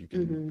hard, you can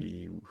Mm-hmm.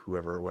 be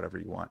whoever or whatever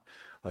you want.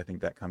 Well, I think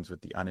that comes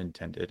with the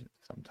unintended,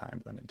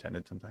 sometimes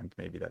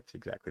maybe that's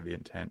exactly the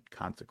intent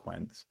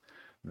consequence,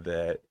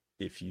 that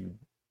if you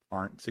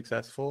aren't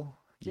successful,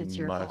 you It's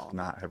your must fault.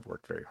 not have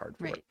worked very hard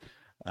for it.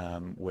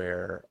 Right.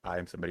 Where I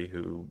am somebody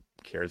who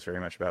cares very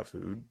much about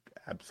food,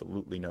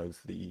 absolutely knows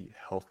the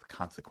health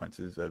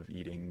consequences of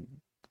eating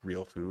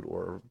real food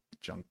or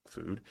junk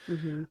food.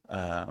 Mm-hmm.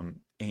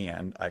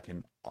 And I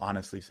can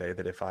honestly say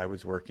that if I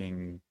was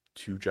working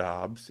two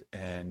jobs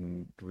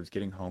and was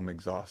getting home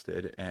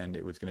exhausted and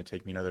it was going to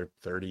take me another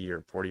 30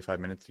 or 45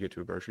 minutes to get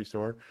to a grocery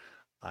store,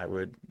 I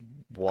would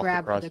walk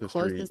Grab across the the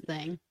street closest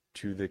thing.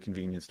 to the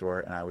convenience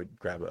store and I would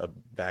grab a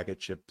bag of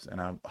chips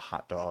and a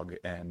hot dog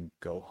and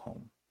go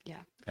home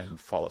Yeah. and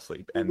fall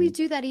asleep. Well, we And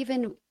do that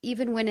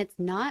even when it's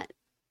not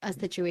a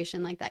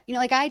situation like that.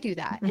 Like I do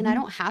that and I Mhm.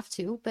 don't have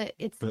to, but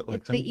But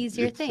like it's the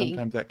easier it's thing.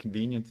 sometimes that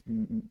convenience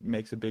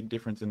makes a big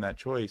difference in that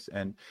choice.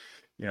 And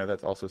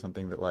that's also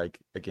something that, like,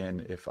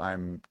 again, if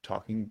I'm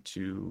talking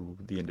to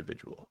the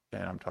individual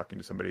and I'm talking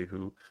to somebody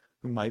who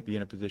might be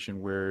in a position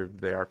where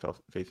they are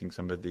facing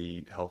some of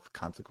the health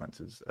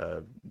consequences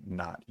of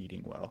not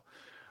eating well,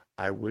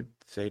 I would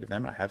say to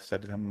them, I have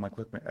said to them, I'm like,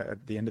 look, man,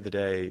 at the end of the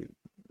day,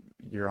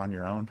 you're on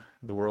your own.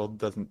 The world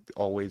doesn't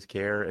always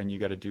care, and you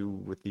got to do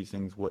with these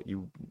things what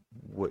you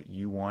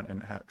want,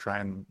 and try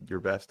and your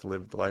best to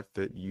live the life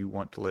that you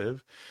want to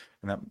live.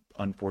 And that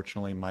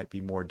unfortunately might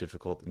be more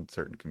difficult in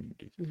certain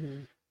communities.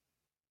 Hmm.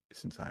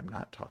 Since I'm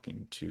not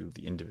talking to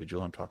the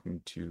individual, I'm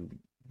talking to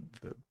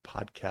the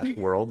podcast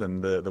world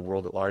and the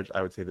world at large.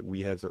 I would say that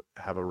we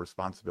have a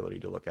responsibility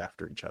to look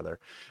after each other,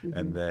 Hmm.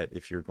 and that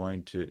if you're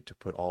going to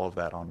put all of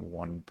that on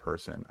one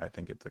person, I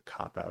think it's a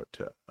cop out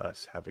to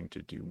us having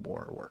to do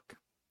more work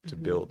to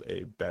Hmm. build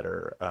a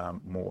better,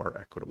 more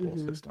equitable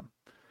Hmm. system,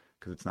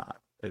 because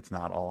it's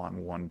not all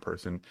on one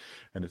person,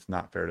 and it's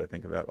not fair to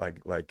think about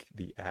like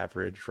the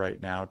average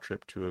right now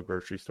trip to a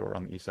grocery store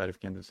on the east side of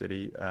Kansas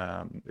City,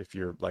 if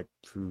you're like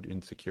food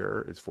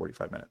insecure, is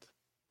 45 minutes.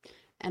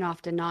 And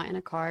often not in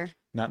a car,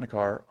 Not in a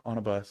car, on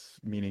a bus,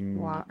 meaning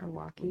walk or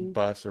walking.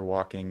 bus or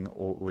walking,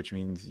 which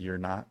means you're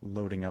not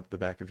loading up the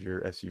back of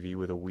your SUV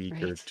with a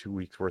week or Right. 2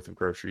 weeks worth of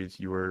groceries.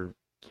 You are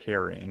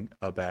carrying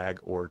a bag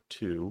or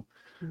two,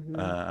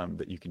 Hmm.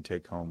 that you can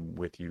take home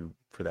with you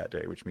for that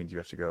day, which means you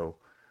have to go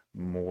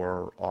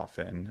more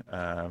often.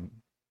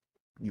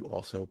 You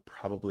also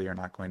probably are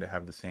not going to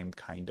have the same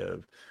kind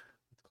of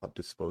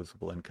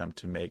disposable income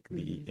to make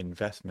the Hmm.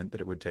 investment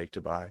that it would take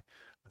to buy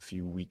a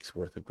few weeks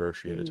worth of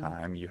grocery at a Hmm.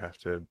 time. You have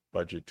to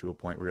budget to a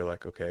point where you're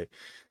like, okay,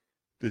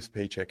 this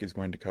paycheck is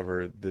going to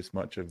cover this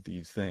much of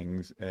these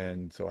things,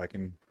 and so I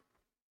can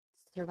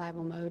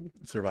Survival mode.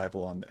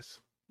 survival on this.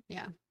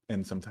 Yeah.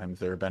 And sometimes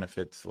there are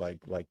benefits like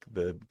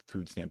the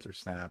food stamps or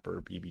SNAP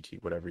or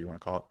EBT, whatever you want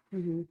to call it.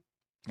 Hmm.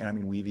 And I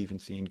mean, we've even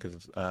seen,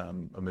 because a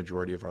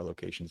majority of our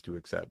locations do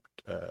accept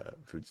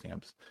food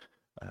stamps.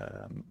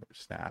 or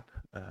SNAP,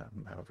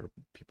 however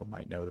people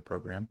might know the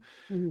program.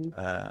 Hmm.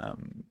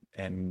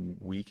 And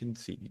we can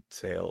see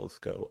sales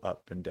go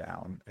up and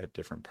down at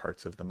different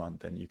parts of the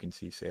month. And you can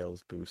see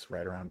sales boost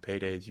right around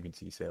paydays. You can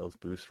see sales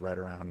boost right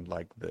around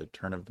like the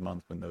turn of the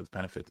month when those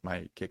benefits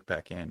might kick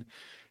back in.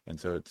 And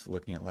so it's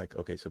looking at like,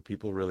 okay, so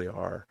people really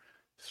are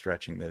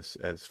stretching this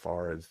as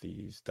far as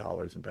these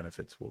dollars and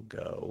benefits will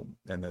go.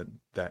 And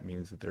that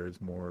means that there is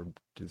more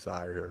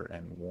desire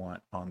and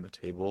want on the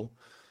table.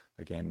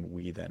 Again,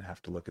 we then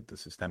have to look at the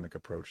systemic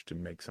approach to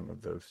make some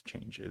of those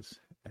changes.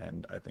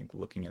 And I think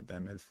looking at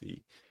them as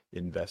the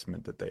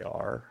investment that they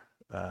are,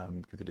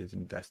 because it is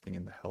investing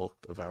in the health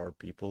of our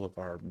people, of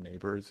our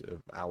neighbors,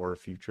 of our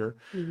future,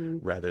 Hmm.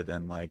 rather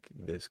than like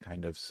this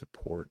kind of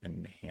support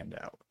and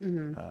handout.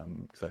 Hmm.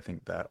 Because I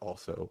think that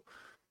also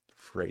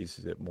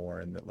phrases it more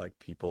in that like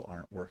people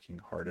aren't working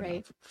hard Right.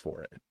 enough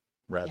for it,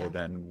 rather Yeah.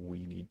 than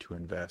we need to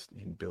invest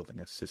in building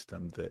a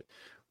system that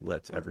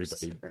lets Works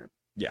everybody. for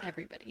Yeah,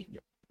 everybody.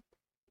 yep.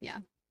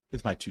 Yeah.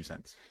 It's my 2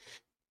 cents.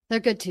 They're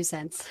good 2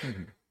 cents.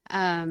 Mhm.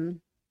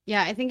 Um,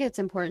 yeah, I think it's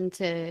important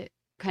to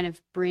kind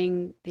of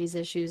bring these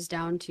issues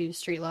down to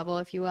street level,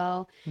 if you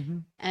will,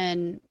 Mhm.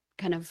 and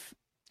kind of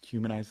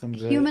Humanize them a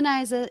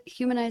bit.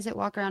 humanize it,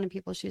 walk around in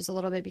people's shoes a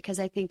little bit, because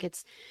I think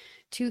it's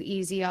too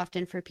easy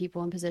often for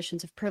people in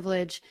positions of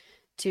privilege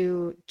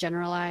to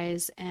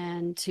generalize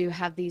and to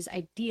have these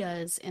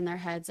ideas in their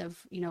heads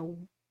of,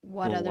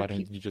 what Well, other why don't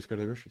people, you just go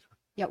to the grocery store?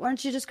 yeah, why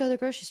don't you just go to the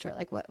grocery store?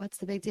 Like what's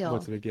the big What's deal?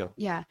 the big deal?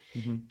 Yeah.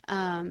 Hmm.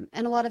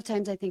 And a lot of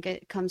times I think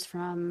it comes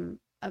from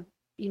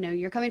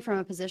you're coming from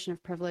a position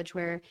of privilege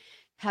where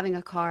having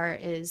a car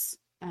is,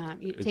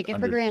 you It's take it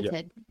for under, yeah,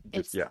 granted. just,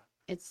 It's, yeah.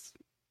 it's,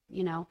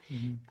 you know,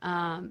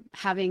 Hmm.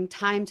 having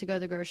time to go to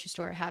the grocery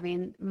store,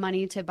 having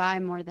money to buy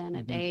more than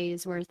a Hmm.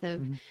 day's worth of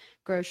Hmm.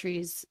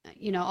 groceries,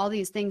 all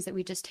these things that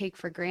we just take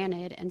for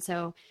granted. And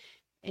so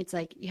it's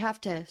like you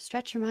have to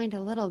stretch your mind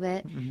a little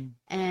bit Hmm.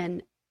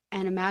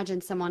 and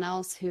imagine someone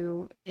else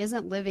who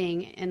isn't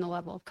living in the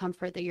level of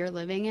comfort that you're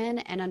living in,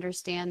 and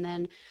understand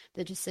then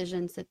the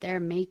decisions that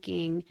they're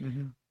making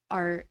Hmm.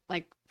 are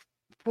like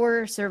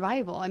for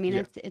survival. I mean,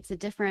 Yeah. it's a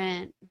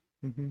different.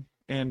 Hmm.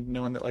 And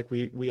knowing that like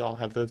we all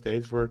have those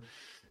days where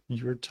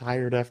you're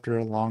tired after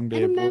a long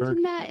day And of work,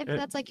 imagine that if and,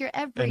 that's like your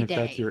and if that's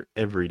everyday. your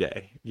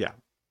everyday, yeah.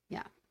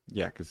 Yeah.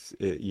 Yeah, because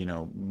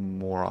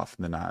more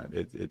often than not,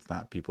 it's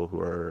not people who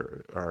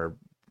are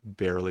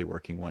barely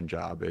working one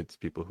job. It's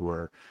people who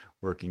are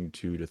working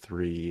two to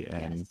three,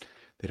 and Yes.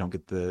 they don't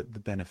get the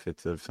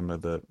benefits of some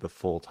of the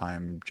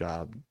full-time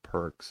job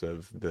perks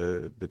of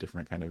the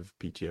different kind of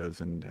PTOs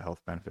and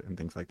health benefit and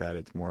things like that.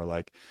 It's more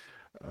like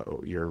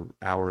you're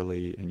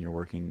hourly and you're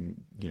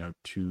working,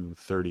 two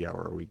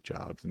 30-hour a week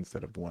jobs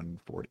instead of one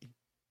 40.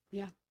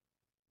 Yeah.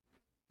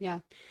 Yeah.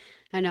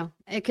 I know.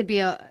 We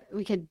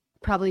could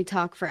probably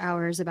talk for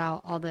hours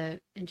about all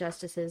the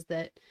injustices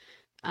that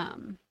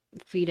um,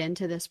 feed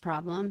into this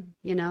problem.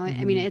 I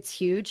mean, Hmm. it's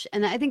huge.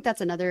 And I think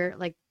that's another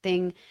like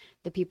thing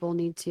that people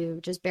need to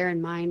just bear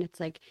in mind. It's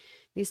like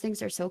these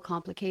things are so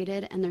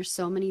complicated, and there's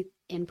so many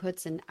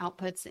inputs and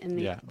outputs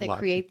Yeah, that lots.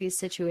 create these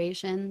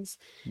situations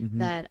Hmm.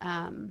 that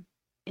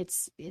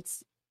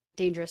it's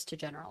dangerous to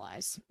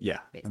generalize, Yeah,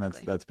 and that's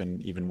basically. that's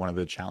been even one of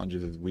the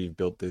challenges as we've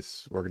built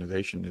this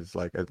organization is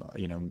like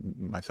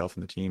myself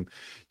and the team,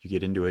 you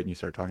get into it and you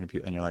start talking to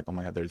people and you're like, oh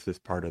my God, there's this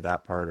part or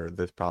that part or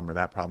this problem or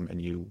that problem,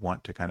 and you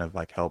want to kind of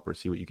like help or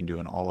see what you can do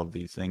in all of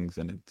these things,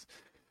 and it's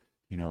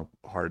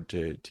hard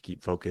to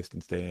keep focused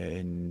and stay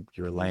in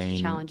your Each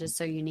lane. challenge is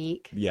so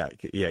unique. Yeah,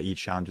 yeah,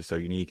 each challenge is so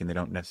unique and they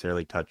don't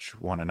necessarily touch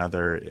one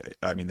another.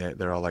 I mean,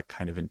 they're all like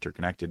kind of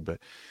interconnected, but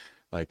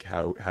like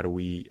how do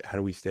we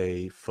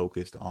stay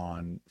focused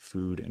on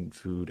food and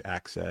food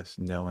access,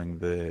 knowing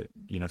that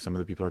some of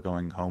the people are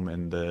going home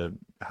and the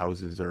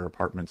houses or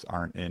apartments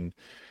aren't in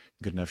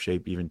good enough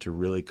shape even to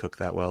really cook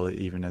that well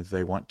even as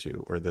they want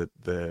to, or that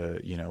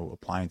the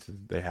appliances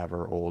they have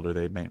are old, or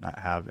they may not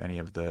have any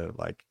of the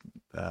like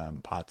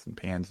pots and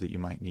pans that you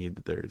might need,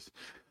 that there's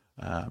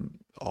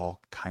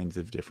all kinds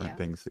of different Yeah.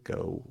 things that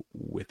go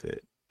with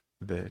it,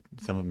 that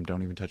some of them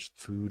don't even touch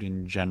food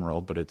in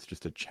general, but it's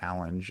just a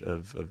challenge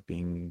of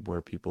being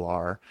where people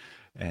are,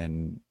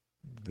 and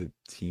the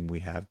team we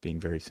have being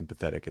very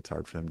sympathetic. It's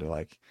hard for them to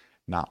like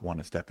not want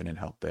to step in and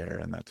help there,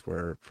 and that's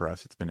where for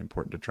us it's been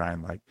important to try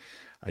and like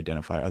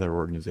identify other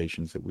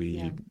organizations that we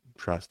Yeah.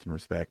 trust and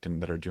respect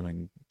and that are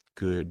doing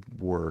good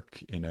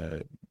work in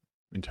a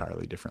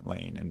entirely different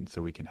lane, and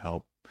so we can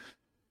help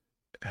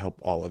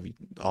all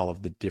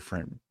of the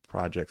different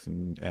projects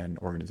and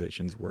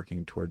organizations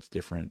working towards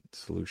different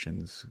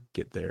solutions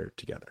get there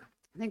together.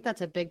 I think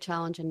that's a big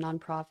challenge in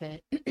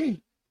nonprofit,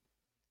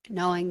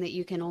 knowing that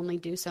you can only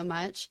do so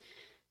much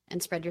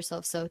and spread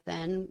yourself so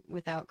thin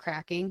without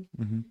cracking.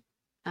 Hmm.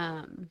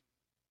 Um,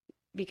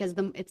 because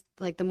it's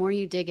like the more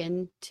you dig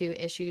into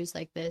issues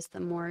like this, the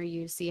more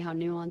you see how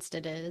nuanced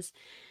it is.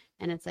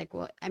 And it's like,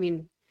 well, I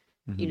mean,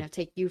 Hmm.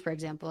 take you, for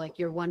example, like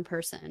you're one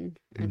person,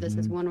 or this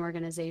is Hmm. one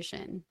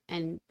organization.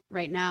 And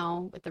right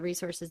now, with the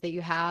resources that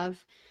you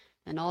have,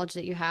 the knowledge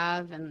that you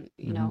have, and,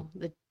 Hmm.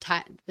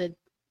 the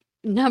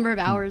number of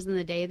Mm. hours in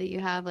the day that you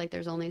have. Like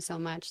there's only so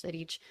much that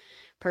each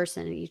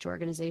person and each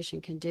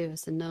organization can do.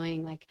 So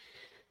knowing like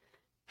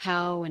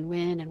how and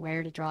when and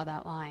where to draw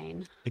that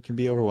line. It can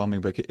be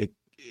overwhelming, but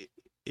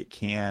it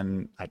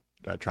can.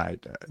 I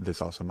tried.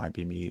 This also might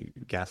be me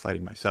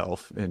gaslighting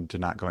myself into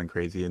not going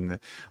crazy. And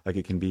like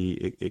it can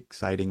be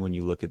exciting when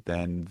you look at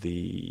then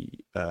the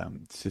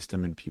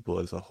system and people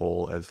as a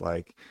whole as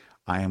like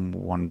I am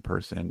one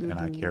person and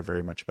I Mm-hmm. care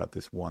very much about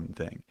this one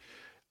thing.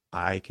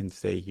 I can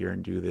stay here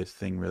and do this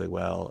thing really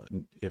well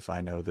if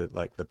I know that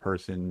like the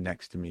person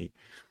next to me,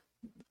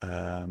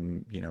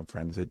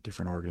 friends at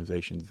different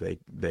organizations,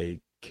 they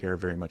care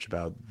very much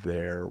about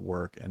their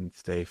work and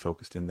stay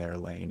focused in their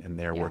lane and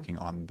they're Yeah. working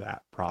on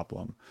that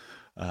problem.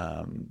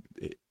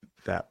 It,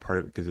 that part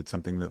of it, because it's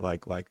something that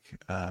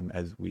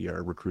as we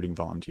are recruiting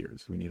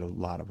volunteers, we need a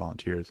lot of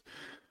volunteers.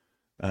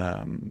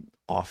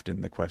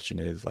 Often the question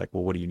is like,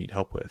 well, what do you need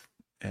help with?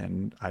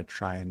 And I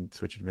try and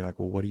switch it to be like,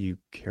 well, what do you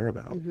care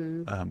about?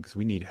 Mm-hmm. Because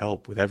we need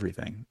help with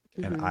everything.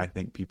 And Mm-hmm. I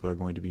think people are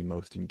going to be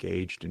most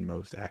engaged and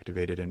most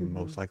activated and Mm-hmm.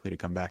 most likely to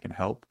come back and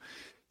help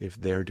if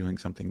they're doing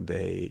something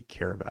they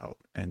care about.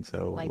 And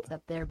so, Lights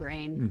up their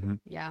brain. mhm,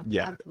 Yeah,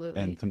 yeah. And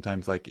absolutely.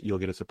 sometimes like you'll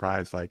get a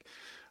surprise, like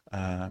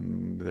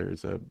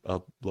there's a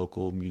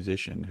local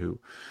musician who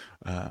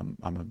I'm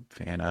a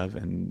fan of,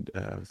 and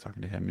I was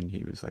talking to him, and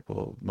he was like,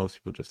 "Well, most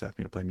people just ask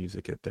me to play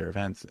music at their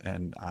events,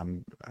 and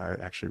I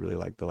actually really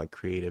like the like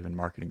creative and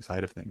marketing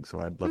side of things,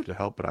 so I'd Hmm. love to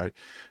help, but I'd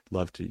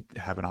love to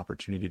have an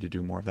opportunity to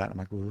do more of that." I'm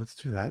like, "Well, let's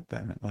do that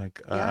then."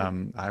 Like, Yeah.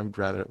 I would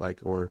rather like,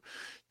 or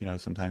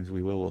sometimes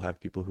we'll have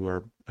people who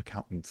are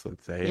accountants,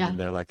 let's say, Yeah. and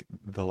they're like,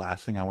 "The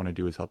last thing I want to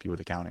do is help you with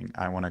accounting.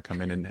 I want to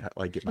come in and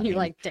like get my You're hands."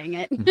 like, dang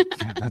it.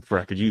 That's where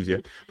I could use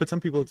you. But some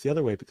people it's the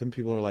other way. But some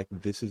people are like,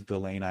 this is the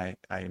lane I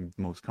am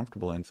most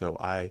comfortable in. So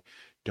I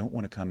don't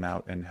want to come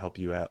out and help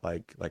you at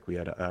like we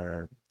had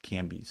our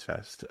Canby's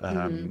Fest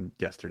Mm-hmm.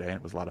 yesterday, and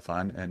it was a lot of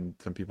fun. And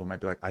some people might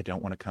be like, I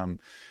don't want to come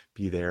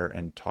be there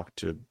and talk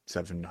to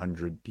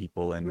 700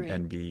 people Right.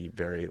 and be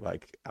very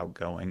like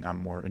outgoing. I'm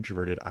more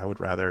introverted. I would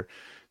rather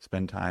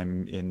spend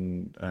time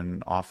in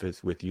an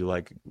office with you,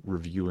 like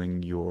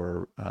reviewing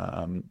your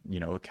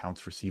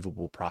accounts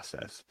receivable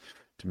process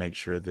to make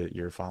sure that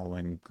you're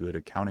following good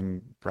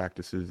accounting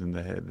practices and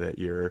that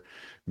you're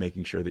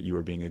making sure that you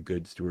are being a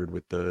good steward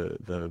with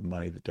the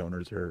money that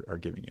donors are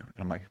giving you. And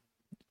I'm like,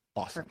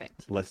 awesome,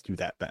 Perfect. let's do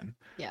that then.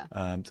 Yeah.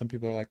 Some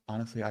people are like,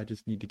 honestly, I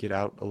just need to get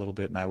out a little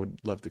bit and I would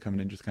love to come in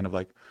and just kind of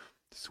like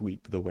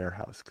sweep the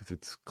warehouse because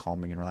it's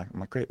calming and relaxing.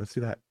 I'm like, great, let's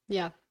do that.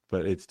 Yeah.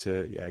 But it's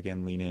to, yeah,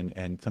 again, lean in.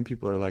 And some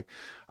people are like,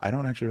 I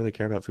don't actually really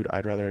care about food.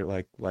 I'd rather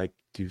like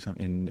do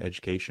something in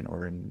education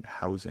or in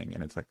housing.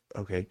 And it's like,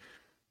 okay,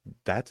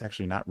 that's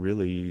actually not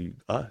really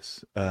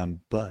us.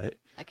 But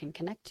I can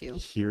connect to.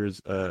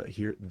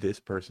 here this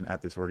person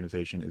at this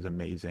organization is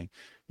amazing.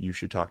 You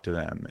should talk to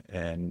them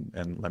and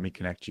let me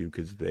connect you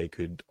because they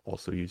could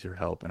also use your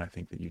help. And I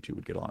think that you two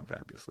would get along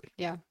fabulously.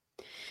 Yeah.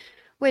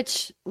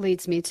 Which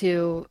leads me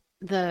to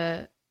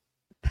the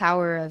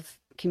power of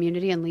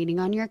community and leaning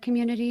on your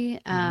community.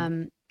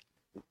 Hmm.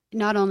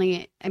 Not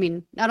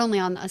only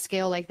on a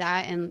scale like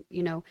that, and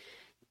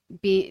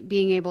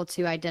being able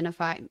to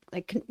identify,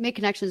 like make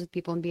connections with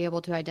people and be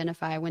able to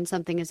identify when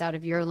something is out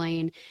of your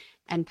lane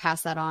and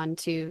pass that on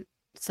to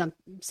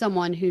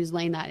someone whose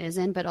lane that is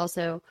in, but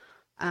also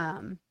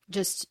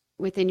just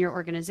within your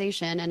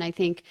organization. And I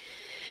think,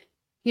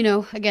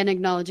 again,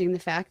 acknowledging the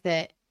fact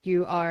that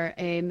you are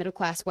a middle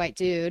class white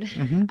dude,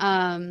 Hmm.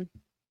 um,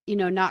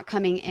 not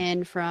coming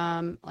in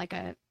from like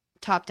a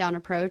top down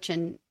approach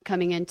and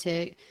coming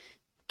into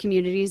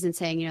communities and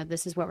saying,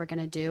 this is what we're going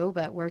to do,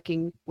 but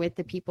working with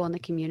the people in the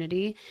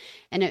community.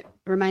 And it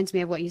reminds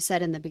me of what you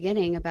said in the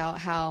beginning about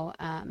how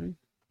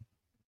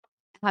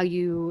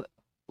you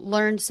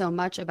learned so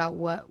much about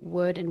what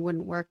would and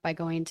wouldn't work by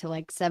going to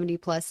like 70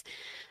 plus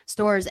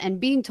stores and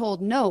being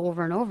told no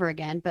over and over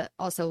again, but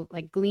also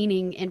like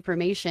gleaning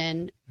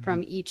information Hmm.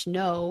 from each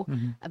no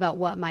Hmm. about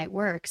what might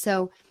work.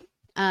 So,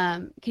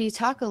 can you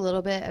talk a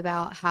little bit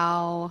about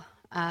how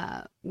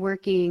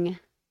working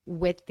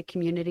with the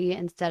community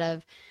instead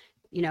of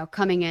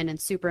coming in and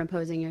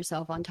superimposing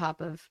yourself on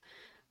top of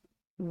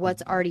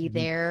what's already Hmm.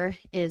 there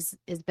is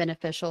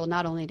beneficial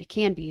not only to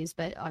Canby's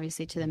but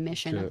obviously to the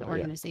mission of So the yeah.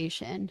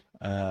 organization.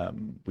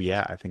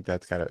 Yeah, I think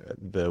that's gotta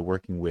the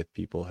working with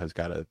people has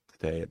gotta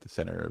stay at the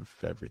center of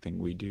everything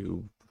we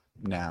do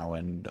now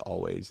and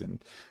always.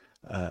 And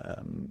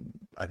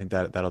I think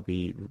that that'll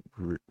be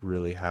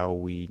really how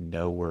we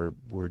know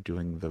we're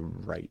doing the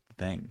right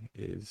thing.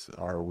 Is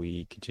are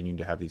we continuing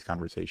to have these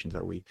conversations?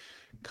 Are we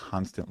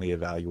constantly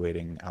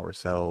evaluating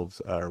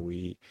ourselves? Are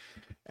we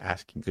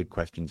asking good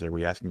questions? Are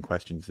we asking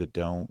questions that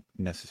don't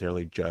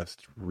necessarily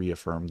just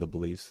reaffirm the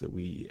beliefs that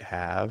we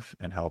have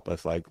and help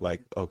us like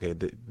okay,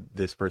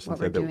 this person What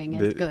we're said that doing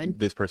is good.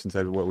 this person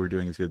said what we're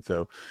doing is good,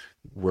 so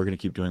we're going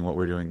to keep doing what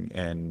we're doing,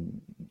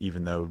 and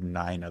even though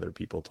nine other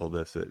people told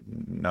us that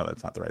no,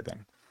 that's not the right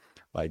thing.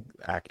 Like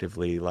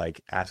actively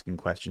like asking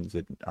questions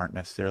that aren't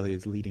necessarily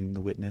as leading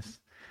the witness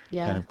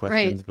kind Yeah, of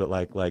right. questions, but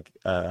like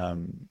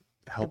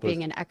Or help us.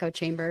 being an echo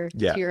chamber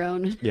Yeah. to your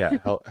own. Yeah,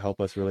 help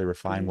us really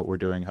refine Mhm. what we're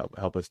doing,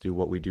 help us do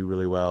what we do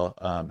really well,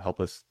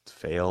 help us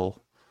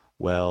fail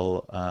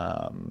well,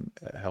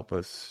 help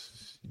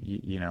us,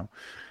 you know,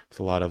 it's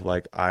a lot of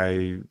like,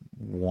 I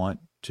want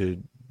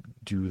to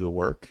do the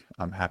work.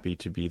 I'm happy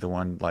to be the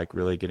one like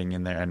really getting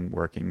in there and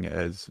working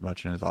as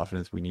much and as often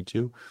as we need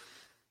to.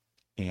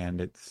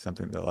 And it's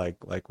something that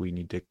like we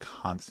need to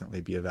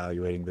constantly be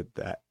evaluating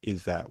that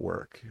is that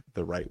work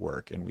the right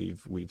work, and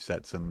we've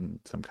set some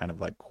kind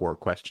of like core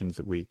questions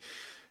that we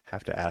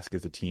have to ask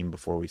as a team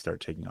before we start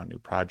taking on new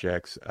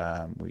projects.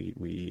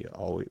 We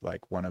always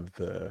like one of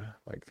the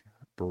like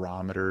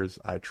barometers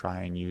I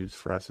try and use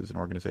for us as an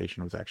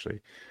organization was actually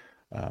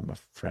a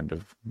friend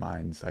of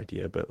mine's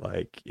idea, but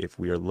like if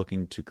we are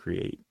looking to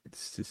create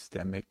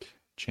systemic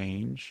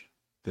change,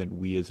 then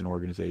we as an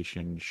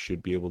organization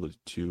should be able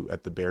to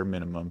at the bare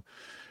minimum,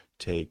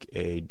 take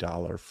a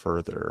dollar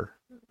further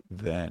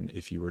than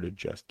if you were to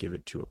just give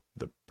it to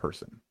the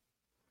person.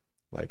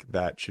 Like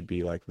that should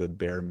be like the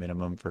bare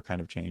minimum for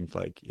kind of change.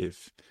 Like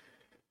if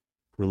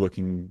we're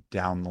looking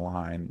down the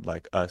line,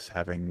 like us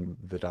having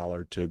the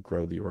dollar to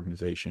grow the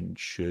organization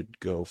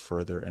should go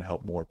further and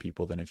help more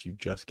people than if you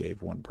just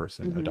gave one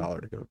person a Mhm.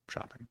 dollar to go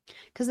shopping.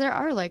 Because there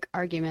are like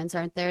arguments,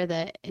 aren't there,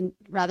 that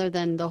rather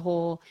than the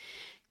whole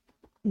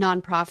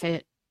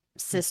nonprofit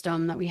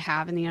system that we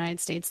have in the United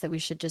States, that we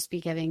should just be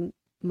giving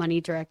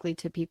money directly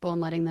to people and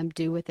letting them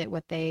do with it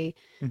what they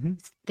Mm-hmm.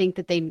 think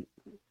that they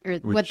or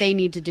what they Which,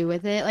 need to do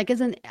with it. Like,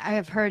 isn't I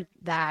have heard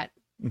that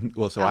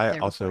well, so out I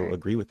there also before.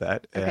 agree with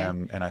that, Okay.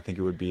 and I think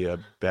it would be a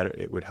better.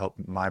 It would help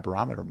my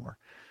barometer more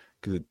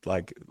because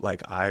like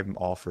I'm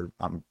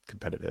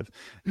competitive,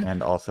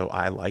 and also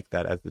I like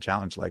that as the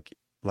challenge. Like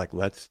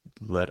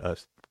let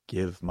us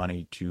give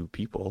money to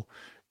people,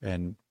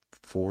 and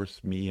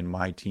force me and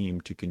my team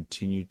to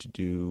continue to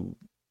do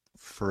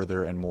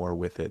further and more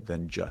with it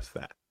than just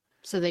that.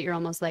 So that you're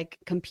almost like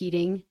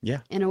competing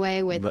Yeah, in a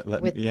way let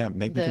me, yeah,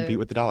 make me compete the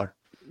with the dollar.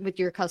 with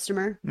your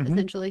customer, Hmm.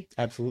 essentially.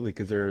 Absolutely,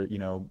 because they're,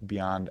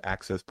 beyond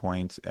access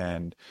points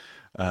and,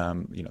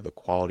 the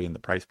quality and the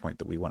price point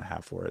that we want to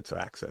have for it. So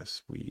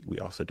access, we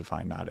also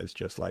define not as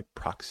just like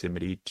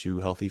proximity to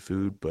healthy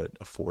food, but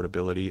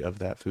affordability of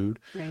that food.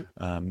 Right.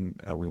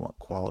 We want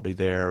quality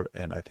there,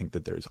 and I think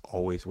that there's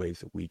always ways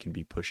that we can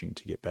be pushing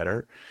to get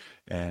better.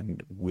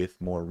 And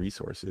with more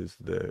resources,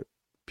 the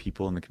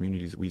people in the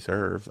communities that we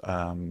serve,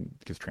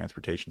 because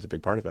transportation is a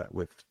big part of that.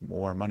 With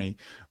more money,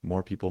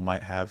 more people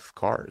might have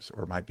cars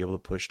or might be able to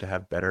push to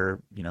have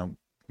better,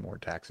 more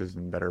taxes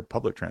and better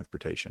public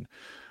transportation,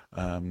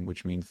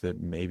 which means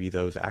that maybe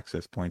those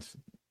access points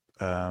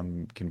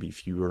can be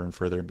fewer and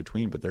further in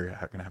between, but they're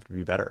going to have to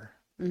be better.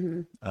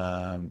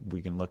 Mm-hmm.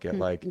 We can look at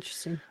like,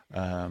 Interesting.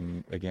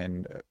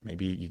 again,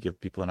 maybe you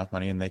give people enough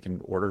money and they can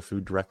order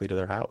food directly to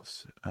their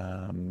house.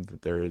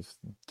 There's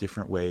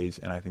different ways,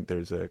 and I think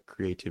there's a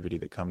creativity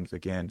that comes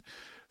again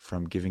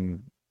from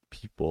giving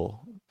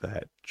people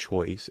that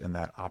choice and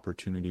that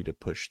opportunity to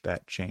push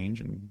that change.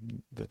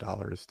 And the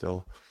dollar is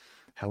still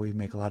how we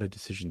make a lot of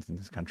decisions in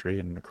this country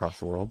and across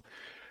the world.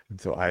 And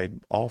so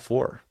I'm all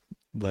for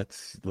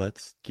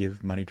let's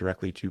give money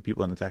directly to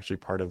people, and it's actually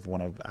part of one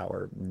of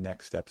our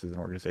next steps as an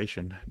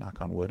organization.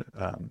 Knock on wood.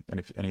 And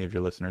if any of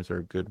your listeners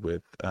are good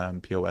with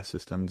POS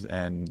systems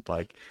and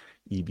like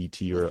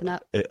EBT or Listen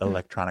up.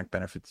 electronic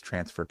benefits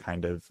transfer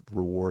kind of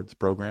rewards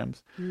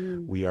programs,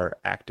 Mm. we are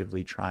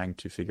actively trying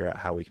to figure out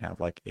how we can have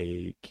like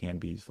a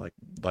Canbe's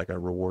like a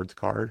rewards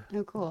card.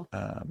 Oh, cool.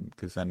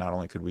 Because then not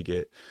only could we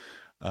get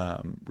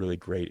really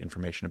great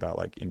information about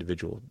like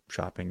individual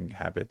shopping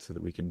habits so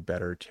that we can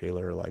better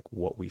tailor like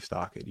what we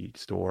stock at each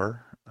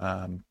store.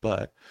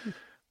 But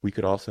we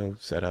could also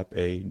set up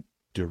a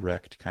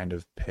direct kind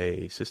of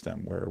pay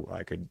system where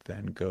I could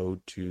then go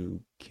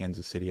to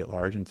Kansas City at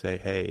large and say,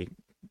 hey,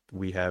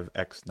 we have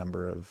X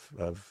number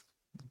of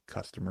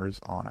customers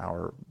on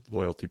our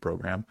loyalty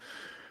program.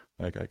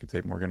 Like I could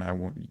say, Morgan, I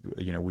want,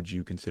 would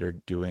you consider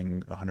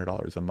doing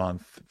 $100 a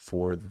month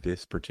for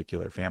this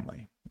particular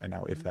family? And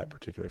now, if that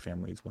particular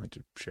family is willing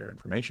to share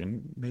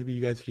information, maybe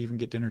you guys could even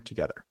get dinner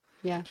together.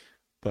 Yeah.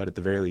 But at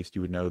the very least,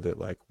 you would know that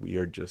like we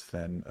are just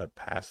then a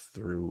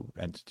pass-through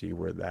entity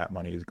where that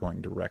money is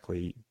going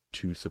directly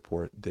to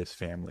support this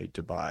family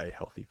to buy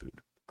healthy food.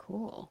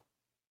 Cool.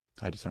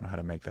 I just don't know how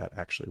to make that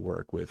actually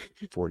work with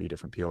 40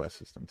 different POS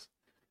systems.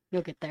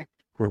 You'll get there.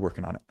 We're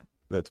working on it.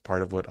 That's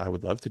part of what I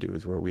would love to do,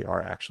 is where we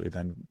are actually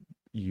then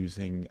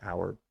using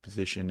our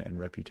position and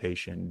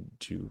reputation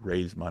to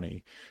raise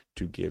money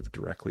to give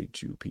directly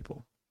to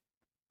people.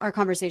 Our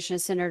conversation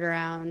is centered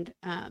around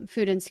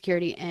food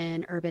insecurity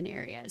in urban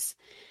areas.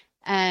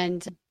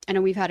 And I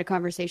know we've had a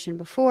conversation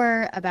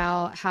before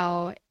about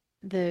how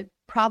the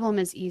problem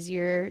is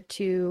easier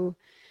to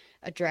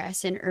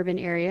address in urban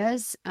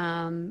areas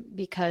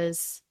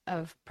because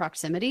of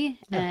proximity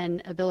Yeah.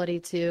 and ability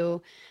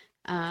to,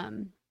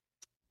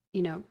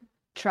 you know,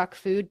 truck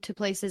food to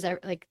places.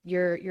 Like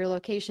your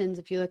locations,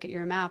 if you look at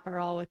your map, are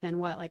all within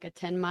what, like a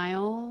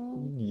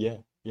 10-mile Yeah.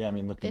 Yeah, I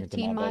mean, looking at the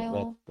 15 map,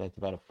 mile? that's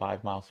about a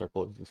 5 mile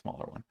circle is the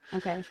smaller one.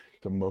 Okay.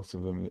 So most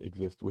of them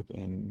exist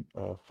within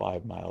a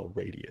 5 mile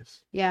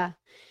radius. Yeah.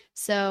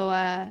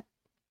 So,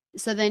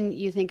 so then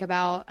you think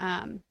about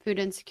food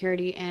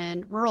insecurity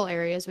in rural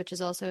areas, which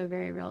is also a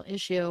very real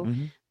issue,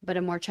 Hmm. but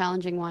a more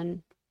challenging one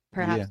Yeah.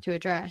 perhaps to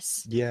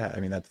address. Yeah, I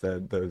mean that's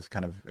those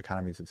kind of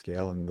economies of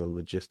scale and the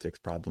logistics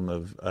problem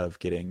of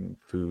getting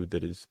food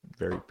that is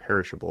very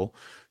perishable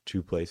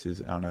to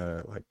places on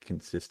a like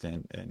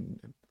consistent and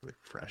like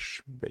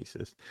fresh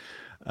basis.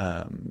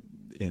 Um,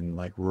 in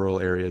like rural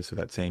areas, so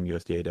that same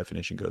USDA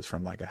definition goes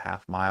from like a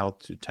half mile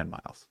to 10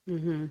 miles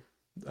Mm-hmm.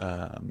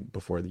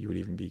 before you would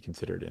even be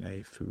considered in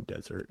a food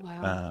desert.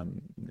 Wow.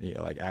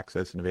 Like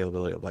access and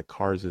availability of like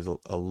cars is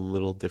a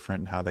little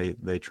different in how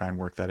they try and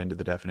work that into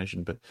the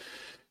definition, but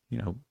you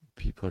know,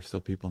 people are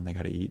still people and they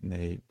got to eat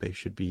and they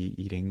should be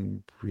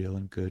eating real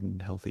and good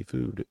and healthy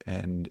food.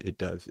 And it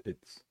does.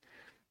 It's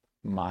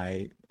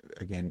my,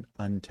 again,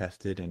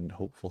 untested and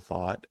hopeful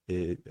thought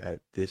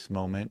at this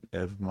moment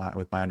of my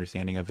with my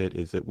understanding of it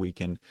is that we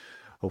can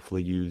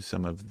hopefully use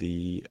some of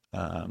the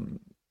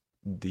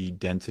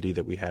density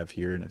that we have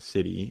here in a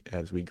city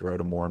as we grow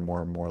to more and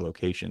more and more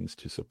locations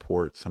to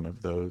support some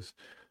of those,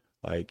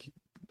 like,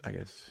 I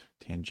guess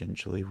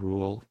tangentially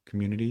rural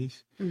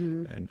communities,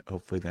 Mm-hmm. and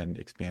hopefully then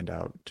expand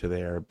out to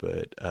there.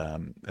 But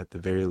at the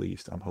very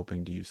least, I'm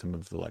hoping to use some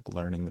of the like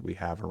learning that we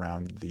have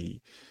around the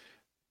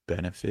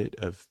benefit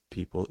of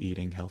people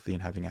eating healthy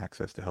and having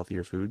access to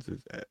healthier foods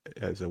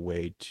as a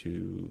way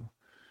to,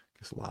 I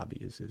guess lobby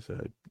is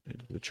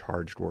a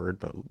charged word,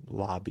 but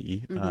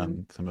lobby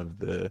Mm-hmm. some of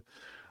the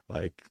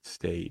like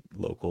state,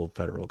 local,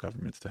 federal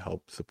governments to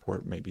help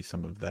support maybe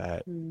some of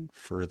that Mm.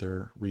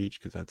 further reach,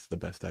 because that's the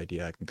best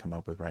idea I can come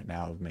up with right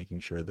now of making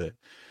sure that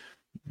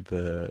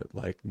the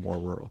like more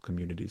rural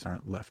communities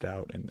aren't left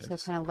out in So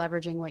this. kind of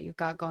leveraging what you've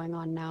got going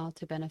on now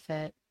to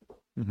benefit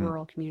Hmm.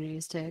 rural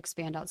communities to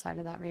expand outside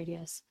of that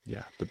radius.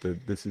 Yeah, but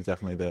this is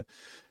definitely the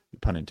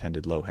pun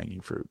intended low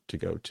hanging fruit to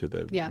go to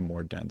the Yeah.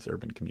 more dense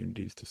urban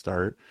communities to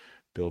start,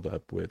 build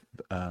up with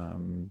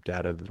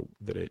data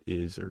that it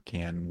is or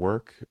can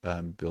work,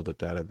 build up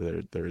data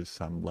that there is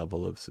some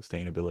level of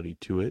sustainability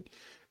to it,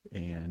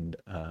 and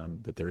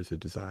that there is a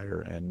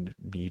desire and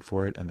need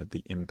for it, and that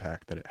the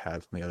impact that it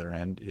has on the other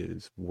end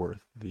is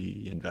worth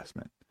the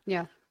investment.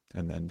 Yeah.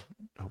 And then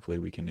hopefully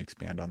we can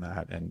expand on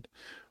that. And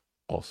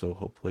also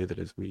hopefully that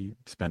as we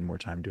spend more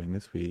time doing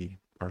this, we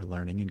are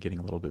learning and getting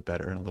a little bit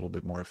better and a little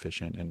bit more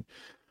efficient. And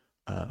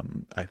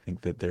I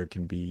think that there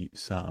can be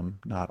some,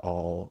 not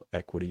all,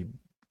 equity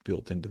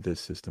built into this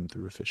system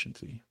through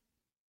efficiency.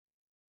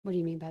 What do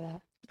you mean by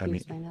that? I Can you mean,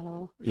 explain that a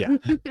little? yeah,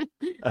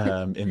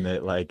 in the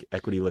like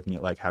equity, looking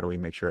at like how do we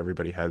make sure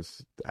everybody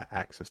has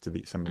access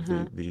to some of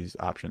Uh-huh. these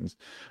options,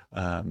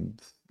 um,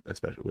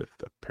 especially with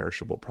a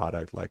perishable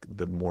product. Like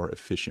the more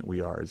efficient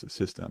we are as a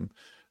system,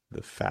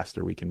 the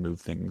faster we can move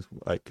things.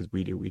 Like because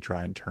we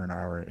try and turn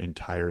our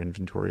entire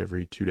inventory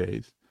every 2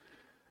 days.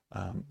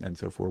 And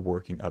so if we're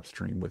working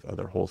upstream with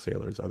other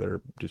wholesalers,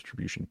 other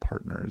distribution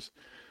partners,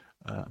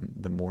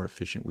 the more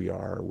efficient we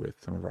are with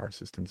some of our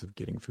systems of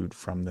getting food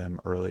from them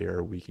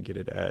earlier, we can get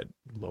it at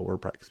lower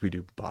price because we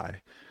do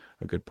buy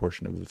a good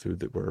portion of the food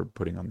that we're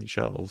putting on these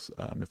shelves.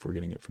 If we're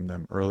getting it from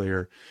them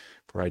earlier,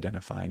 if we're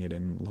identifying it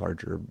in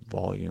larger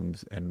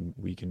volumes, and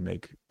we can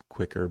make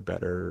quicker,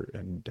 better,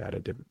 and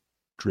data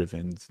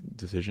driven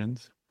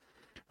decisions,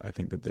 I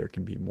think that there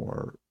can be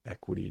more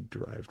equity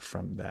derived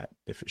from that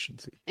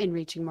efficiency In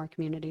reaching more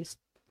communities,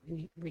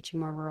 reaching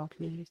more rural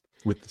communities.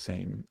 with the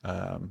same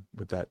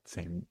with that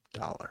same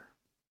dollar.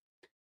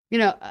 You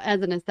know,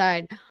 as an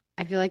aside,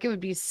 I feel like it would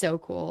be so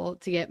cool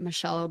to get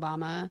Michelle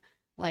Obama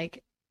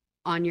like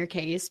on your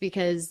case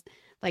because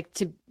like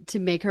to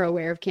make her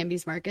aware of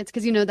Canby's markets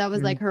because you know that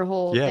was like Mhm. her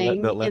whole Yeah,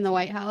 thing in the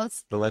White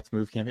House. the Let's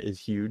Move campaign is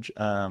huge.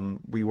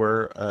 We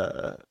were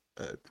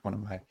one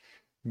of my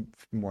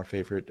more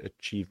favorite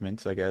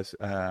achievements, I guess,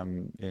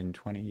 in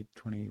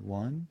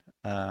 2021.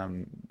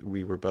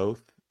 We were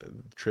both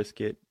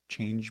Triscuit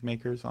change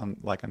makers on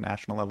like a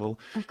national level.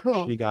 Oh,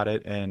 cool. She got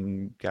it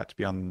and got to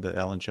be on the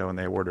Ellen show, and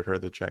they awarded her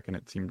the check, and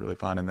it seemed really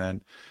fun. And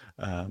then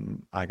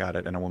I got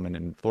it, and a woman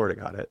in Florida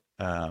got it,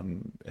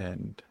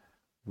 and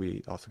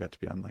we also got to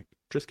be on like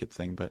Triscuit's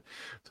thing. But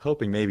I was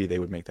hoping maybe they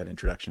would make that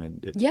introduction,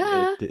 and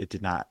Yeah, it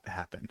did not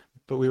happen.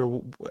 But we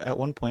were at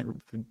one point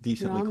you're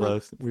decently on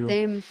like close.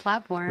 same We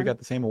platform. got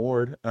the same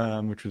award,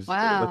 which was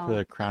that's Wow.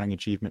 a crowning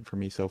achievement for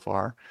me so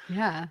far.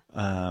 Yeah.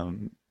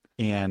 Um,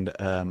 and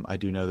I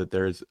do know that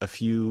there's a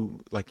few,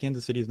 like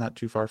Kansas City is not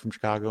too far from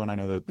Chicago, and I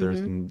know that there's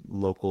Mm-hmm. some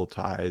local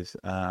ties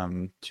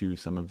to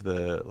some of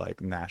the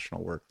like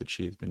national work that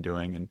she's been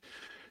doing, and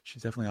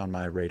she's definitely on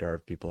my radar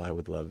of people I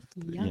would love,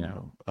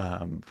 Yeah.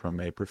 from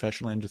a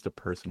professional and just a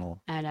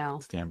personal I know.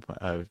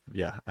 standpoint.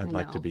 Yeah, I I'd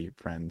like to know. be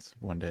friends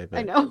one day,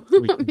 I but know.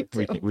 we Me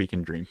we too. can we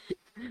can dream.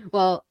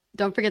 Well,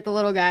 don't forget the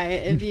little guy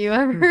if you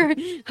ever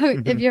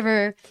if you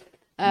ever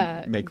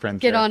uh Make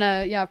friends get there. on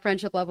a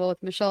friendship level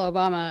with Michelle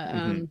Obama.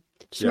 Hmm.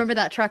 Just Yeah. remember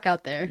that truck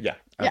out there. Yeah,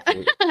 Yeah.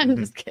 absolutely. I'm Mhm.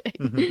 just kidding.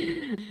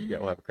 Mhm. Yeah,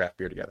 we'll have a craft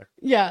beer together.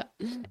 Yeah.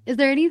 Is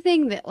there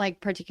anything that like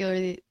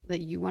particularly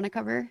that you want to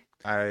cover?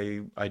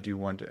 I do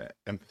want to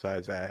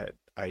emphasize that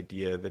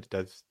idea that it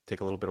does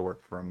take a little bit of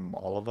work from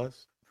all of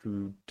us.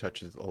 Food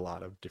touches a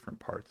lot of different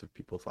parts of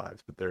people's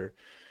lives, but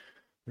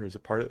there's a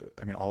part of,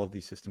 I mean, all of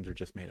these systems are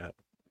just made up.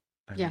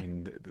 I Yeah.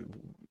 mean,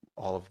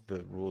 all of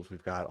the rules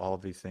we've got, all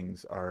of these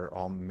things are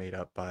all made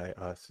up by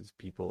us as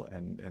people,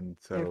 and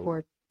so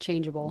Therefore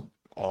changeable.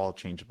 all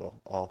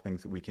changeable, all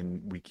things that we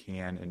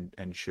can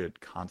and should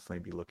constantly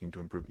be looking to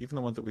improve. Even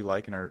the ones that we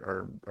like and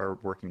are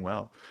working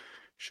well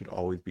should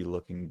always be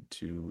looking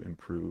to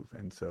improve.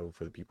 And so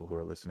for the people who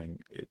are listening,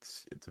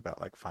 it's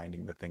about like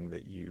finding the thing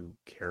that you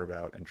care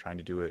about and trying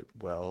to do it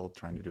well,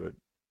 trying to do it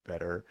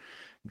better,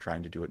 and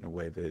trying to do it in a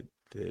way that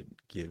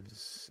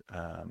gives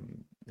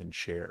and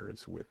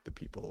shares with the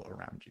people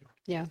around you.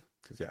 Yeah.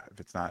 Because yeah, if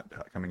it's not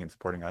coming and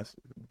supporting us,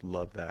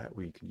 love that.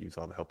 We can use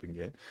all the help we can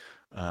get.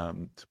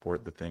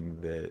 Support the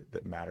thing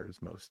that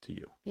matters most to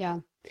you.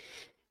 Yeah.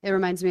 It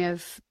reminds me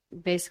of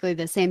basically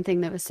the same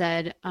thing that was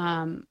said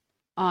on,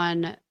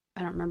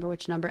 I don't remember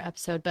which number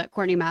episode, but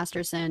Courtney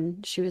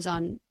Masterson, she was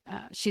on,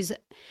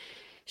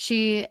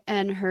 she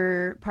and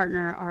her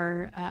partner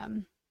are,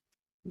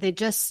 they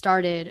just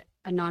started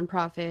a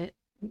nonprofit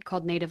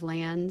called Native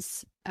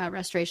Lands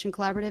Restoration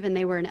Collaborative, and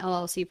they were an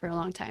LLC for a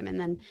long time. And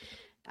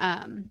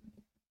then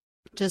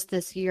just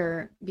this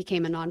year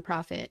became a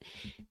nonprofit.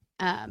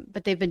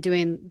 But they've been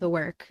doing the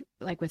work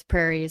like with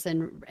prairies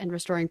and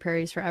restoring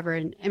prairies forever.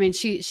 And I mean,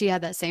 she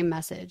had that same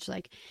message,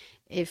 like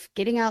if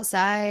getting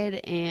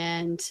outside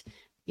and,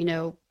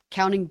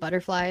 counting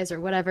butterflies or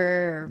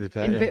whatever,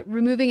 or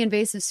removing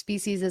invasive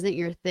species isn't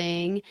your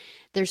thing,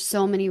 there's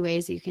so many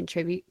ways that you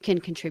can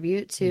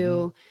contribute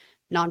to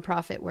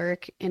nonprofit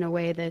work in a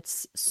way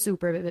that's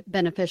super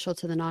beneficial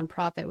to the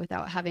nonprofit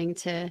without having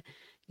to,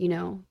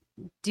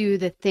 do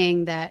the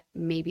thing that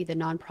maybe the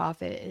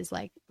nonprofit is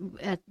like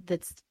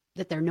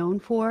that they're known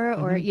for,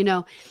 or you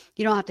don't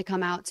have to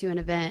come out to an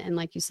event and,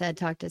 like you said,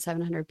 talk to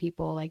 700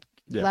 people. Like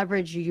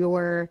leverage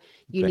your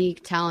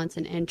unique talents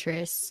and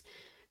interests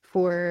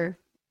for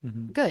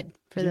good,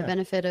 for the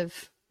benefit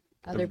of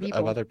other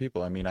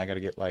people. I mean, I got to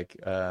get like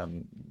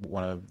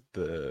one of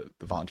the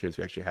volunteers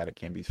we actually had at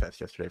Kanbe's Fest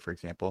yesterday, for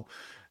example.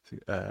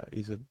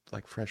 He's a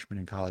like freshman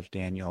in college,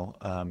 Daniel.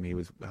 He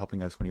was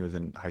helping us when he was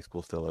in high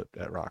school still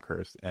at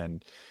Rockhurst,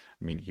 and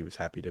I mean, he was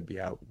happy to be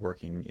out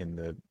working in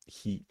the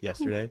heat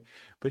yesterday,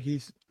 but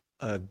he's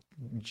a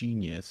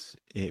genius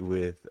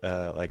with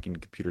like in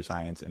computer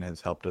science, and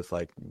has helped us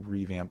like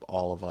revamp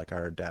all of like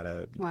our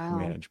data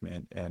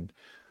management. And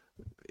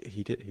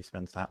he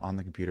spends time on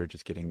the computer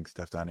just getting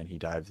stuff done, and he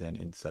dives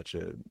in such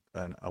a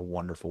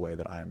wonderful way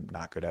that I'm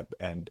not good at.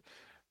 And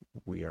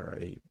we are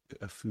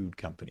a food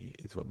company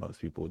is what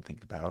most people would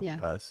think about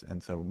us,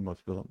 and so most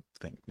people don't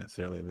think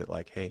necessarily that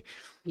like, hey,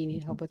 you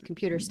need help with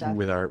computer stuff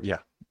with our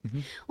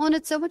well, and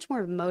it's so much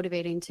more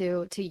motivating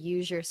to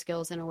use your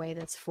skills in a way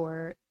that's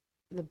for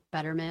the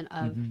betterment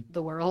of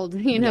the world,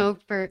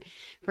 for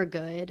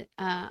good,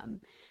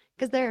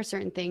 because there are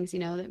certain things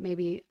that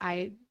maybe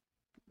I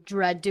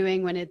dread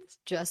doing when it's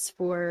just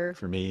for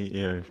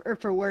me, or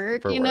for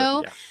work, but when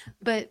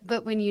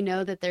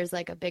that there's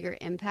like a bigger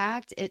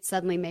impact, it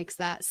suddenly makes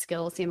that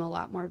skill seem a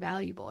lot more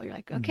valuable. You're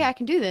like, okay, I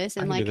can do this,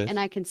 and and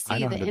I can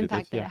see the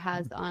impact that it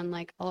has on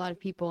like a lot of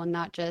people, and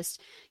not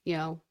just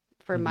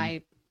for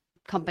my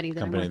company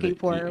that I'm working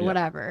for or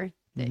whatever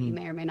that you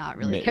may or may not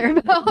really care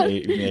about,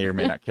 may or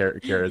may not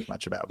care as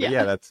much about. But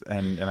that's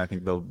and I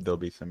think there'll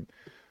be some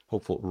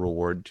hopeful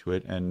reward to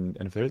it. And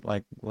if there's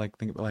like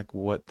think about like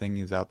what thing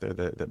is out there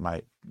that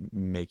might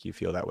make you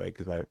feel that way,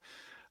 because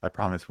I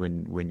promise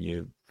when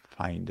you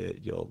find it,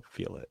 you'll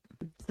feel it.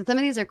 So some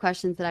of these are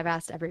questions that I've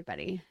asked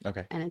everybody.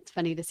 Okay. And it's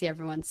funny to see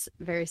everyone's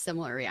very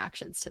similar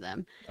reactions to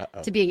them,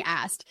 Uh-oh. to being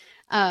asked.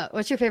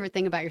 What's your favorite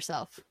thing about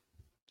yourself?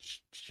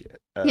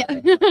 Shit.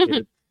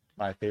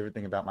 My favorite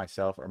thing about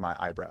myself are my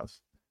eyebrows.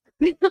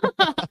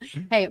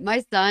 Hey,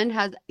 my son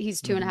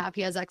he's 2.5.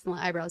 He has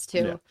excellent eyebrows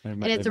too.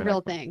 And it's a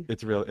real thing.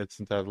 It's real. It's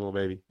since I was a little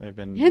baby. They've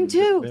been him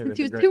too, since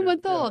he was 2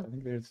 months old. I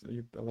think there's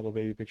a little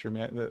baby picture of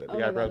me.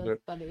 The eyebrows are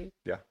funny.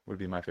 Yeah, would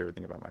be my favorite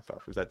thing about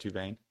myself. Is that too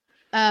vain?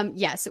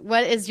 Yes.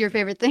 What is your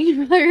favorite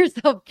thing about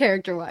yourself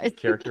character-wise?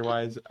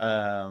 Character-wise,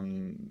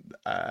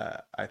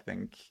 I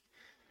think,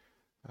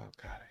 oh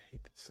God, I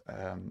hate this.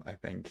 I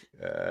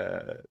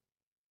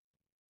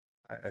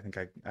think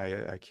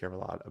I care a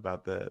lot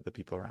about the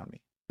people around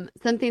me.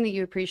 Something that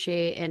you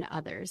appreciate in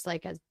others,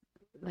 like as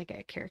like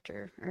a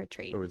character or a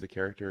trait. Or as a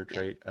character or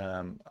trait.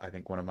 I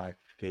think one of my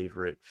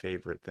favorite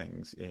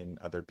things in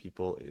other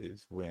people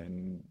is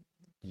when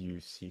you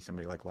see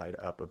somebody like light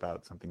up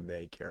about something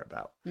they care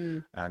about.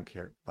 I don't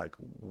care like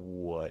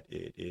what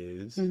it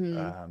is,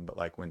 but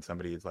like when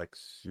somebody is like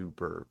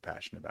super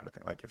passionate about a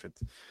thing, like if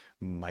it's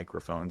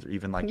microphones or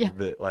even like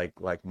the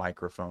like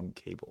microphone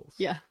cables.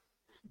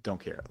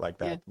 Don't care like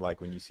that. Like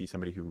when you see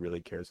somebody who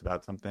really cares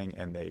about something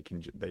and they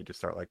just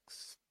start like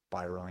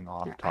spiraling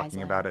off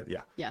talking about it.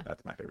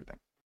 That's my favorite thing.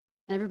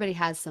 Everybody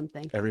has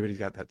something. Everybody's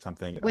got that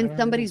something. I When don't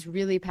know. somebody's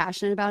really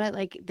passionate about it,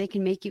 like they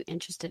can make you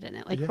interested in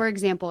it. Like, Yeah. for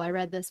example, I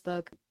read this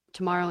book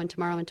tomorrow and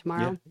tomorrow and Yeah.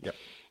 tomorrow, Yep.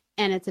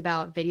 and it's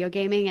about video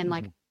gaming. And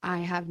like, Hmm. I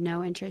have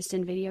no interest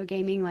in video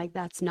gaming. Like,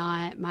 that's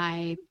not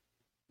my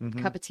Hmm.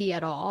 cup of tea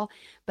at all.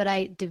 But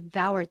I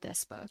devoured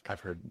this book. I've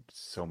heard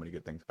so many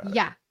good things about it.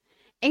 Yeah.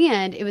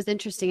 And it was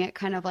interesting. It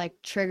kind of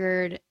like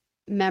triggered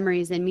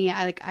memories in me.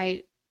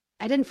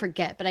 I didn't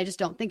forget, but I just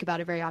don't think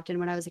about it very often.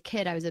 When I was a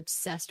kid, I was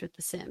obsessed with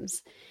The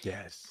Sims.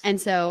 Yes. And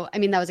so, I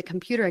mean, that was a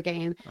computer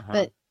game, Uh-huh.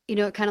 but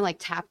it kind of like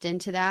tapped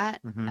into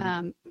that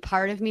Hmm.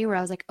 part of me where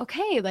I was like,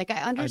 okay, like I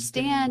I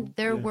understand didn't.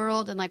 their Yeah.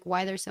 world and like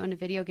why they're so into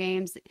video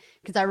games.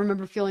 Because I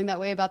remember feeling that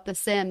way about The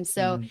Sims.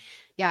 So, Hmm.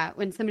 yeah,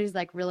 when somebody's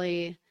like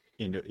really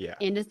Yeah.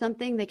 into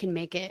something, they can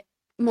make it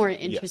more Yes.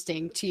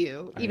 interesting to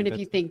you, I even think if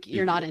you that's think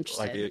you're not like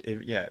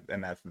interested. yeah,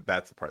 and that's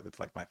the part that's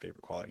like my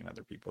favorite quality in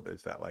other people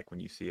is that like when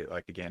you see it,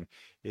 like again,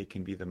 it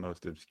can be the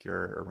most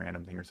obscure or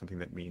random thing or something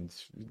that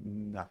means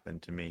nothing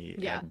to me,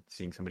 Yeah. and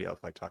seeing somebody else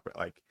like talk about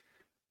like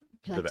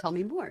You're the like, tell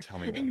best. me more. Tell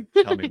me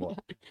more. Tell me more.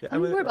 Yeah, I Tell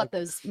me mean, more like about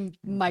those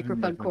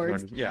microphone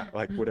cords. yeah,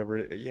 like whatever.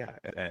 Yeah,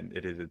 and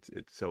it's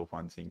so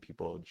fun seeing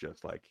people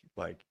just like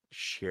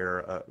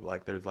share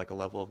like there's like a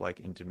level of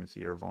like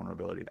intimacy or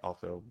vulnerability.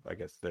 Also, I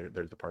guess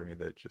there's a part of me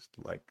that just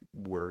like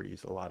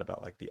worries a lot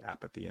about like the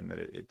apathy and that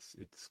it's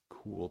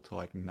cool to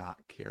like not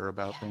care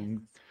about Yes.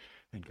 things.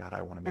 And God,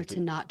 I want to Or make to it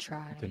not to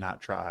try.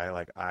 not try.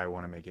 Like I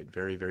want to make it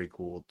very, very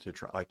cool to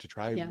try, like to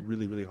try Yeah.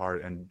 really, really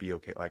hard and be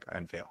okay, like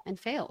and fail And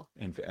fail.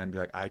 and be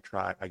like,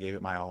 I gave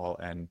it my all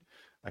and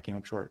I came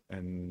up short.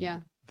 And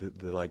Yeah.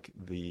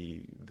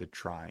 the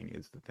trying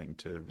is the thing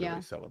to really Yeah.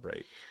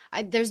 celebrate.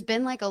 There's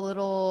been like a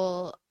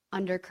little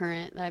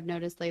undercurrent that I've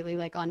noticed lately,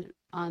 like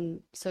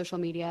on social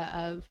media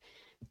of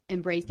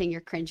embracing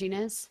your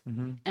cringiness.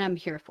 Hmm. And I'm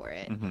here for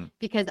it Hmm.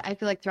 because I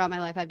feel like throughout my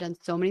life, I've done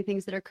so many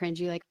things that are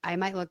cringy. Like I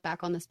might look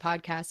back on this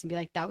podcast and be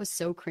like, that was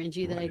so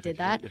cringy that Why I did I did do it?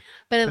 that. Yeah.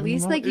 But at And in the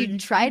least moment, like you you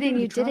tried it give and it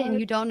a you did it and try.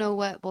 you don't know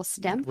what will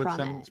stem What from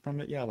stems it. from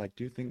it? Yeah, like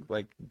do things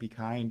like be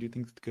kind, do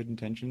things with good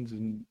intentions,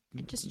 and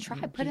And just try,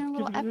 put in just a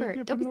little yeah,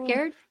 effort. Don't put be in a little.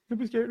 scared. Don't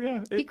be scared.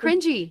 Yeah, Be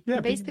cringy. yeah,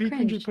 Embrace the be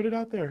cringy. cringe. Put it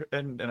out there,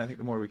 and I think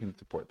the more we can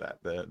support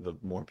that, the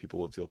more people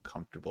will feel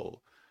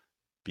comfortable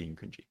being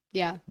cringy.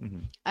 Yeah. Hmm.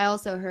 I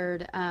also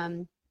heard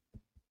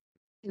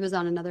it was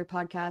on another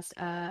podcast,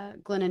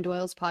 Glennon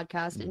Doyle's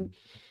podcast, and Hmm.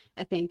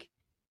 I think,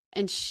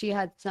 and she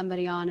had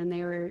somebody on, and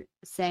they were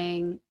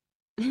saying,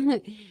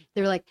 they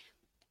were like,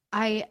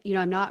 I'm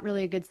not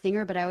really a good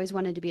singer, but I always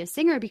wanted to be a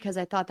singer because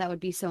I thought that would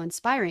be so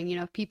inspiring.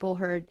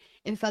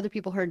 If other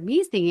people heard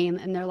me singing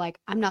and they're like,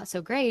 I'm not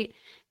so great,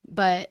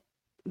 but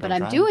But but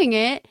I'm I'm trying. doing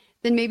it,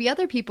 then maybe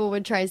other people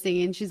would try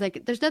singing. She's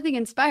like, there's nothing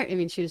inspiring. I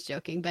mean, she was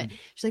joking, but Mhm.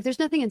 she's like, there's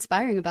nothing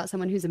inspiring about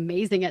someone who's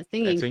amazing at At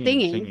singing,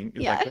 singing singing. is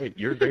like Yeah. great.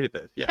 You're great at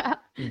this. Yeah.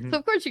 Yeah. Hmm. So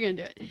of course you're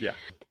gonna do it.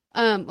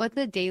 Yeah. What's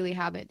a daily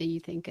habit that you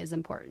think is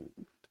important?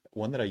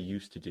 One that I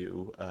used to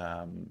do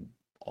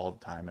all the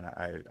time, and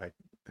I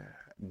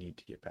need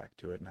to get back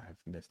to it, and I've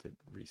missed it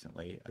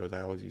recently. Was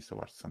I always used to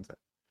watch the sunset.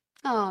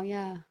 Oh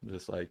yeah.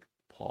 Just like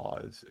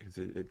pause because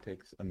it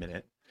takes a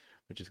minute,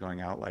 which is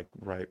going out like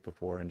right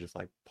before and just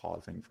like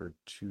pausing for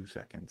 2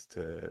 seconds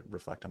to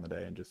reflect on the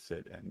day and just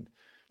sit and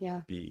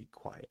Yeah. be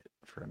quiet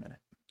for a minute.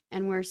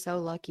 And we're so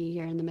lucky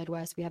here in the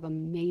Midwest. We have We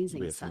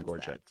amazing have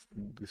sunsets.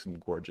 some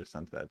gorgeous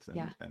sunsets,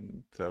 Yeah.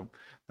 and so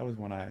that was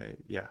one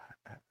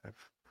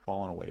I've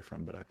fallen away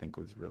from, but I think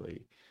was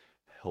really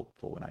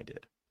helpful when I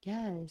did.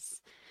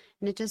 Yes.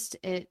 And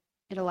it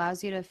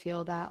allows you to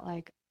feel that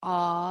like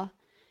awe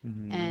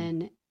Hmm.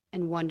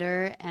 and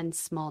wonder and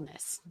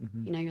smallness.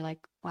 Hmm. You're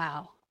like,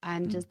 wow,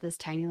 I'm Mm. just this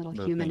tiny little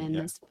The human thing, in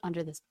yeah, this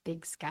under this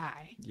big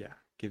sky. yeah,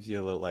 gives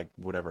you a little like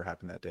whatever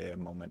happened that day, a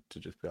moment to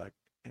just be like,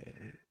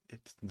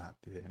 it's not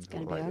the end It's of the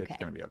gonna world. be Like, it's okay.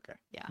 gonna be okay.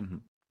 Yeah. Hmm.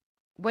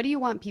 What do you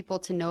want people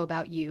to know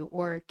about you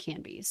or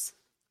Canbies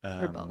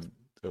or both?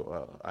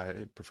 Um, I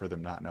prefer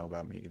them not know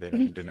about me. They don't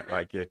need to know.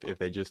 Like if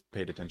they just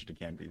paid attention to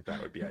Canby,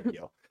 that would be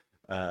ideal.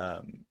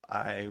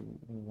 I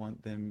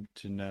want them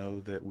to know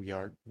that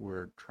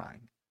we're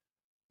trying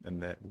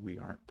and that we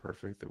aren't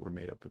perfect, that we're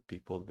made up of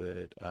people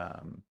that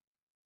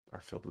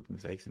are filled with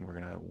mistakes, and we're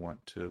gonna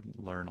want to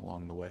learn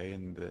along the way,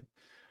 and that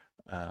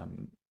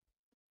um,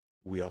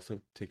 we also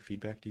take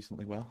feedback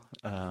decently well.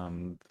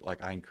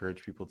 Like I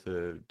encourage people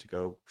to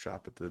go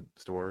shop at the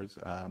stores.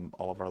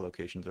 All of our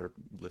locations are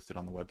listed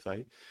on the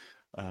website.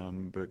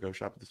 But go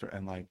shop at the store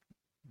and like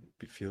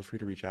feel free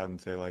to reach out and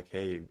say like,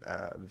 hey,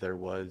 there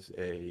was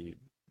a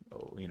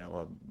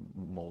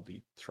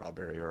moldy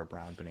strawberry or a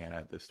brown banana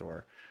at the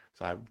store.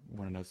 So I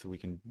want to know so we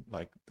can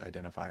like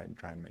identify it and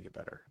try and make it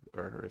better.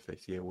 Or if they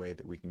see a way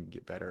that we can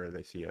get better, or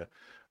they see a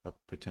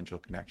potential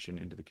connection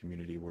into the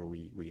community where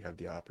we have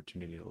the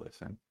opportunity to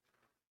listen.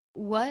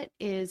 What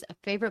is a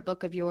favorite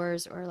book of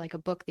yours or like a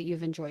book that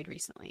you've enjoyed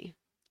recently?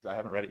 I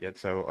haven't read it yet,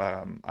 so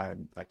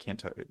I can't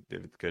tell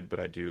if it's good, but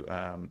I do.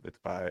 It's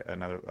by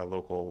a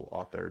local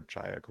author,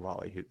 Chaya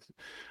Cavalli, who's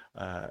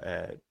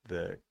at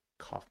the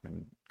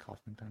Kaufman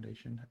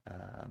Foundation.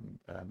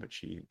 But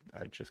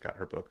I just got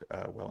her book,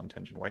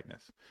 Well-Intentioned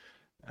Whiteness,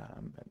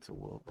 And so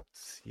we'll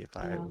see if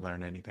I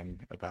learn anything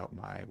about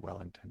my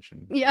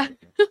well-intentioned. Yeah,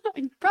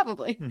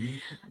 probably. Mhm.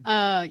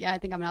 Yeah, I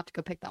think I'm gonna have to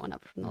go pick that one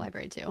up from the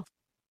library too.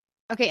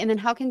 Okay, and then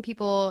how can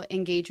people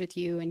engage with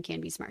you in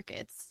Canby's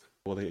markets?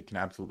 Well, they can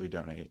absolutely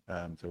donate.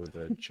 So with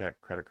a check,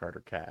 credit card,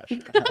 or cash.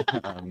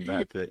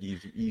 That's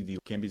easy.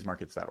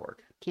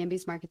 Canbysmarkets.org.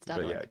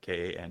 Canbysmarkets.org. But yeah,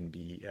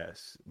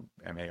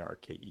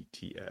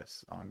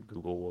 KNBSMARKETS on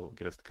Google will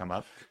get us to come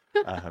up.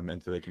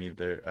 And so they can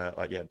either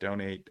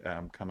donate,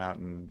 come out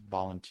and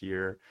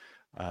volunteer,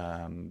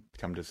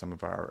 come to some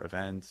of our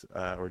events,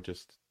 or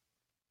just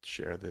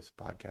share this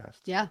podcast.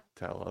 Yeah.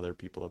 Tell other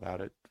people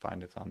about it.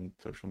 Find us on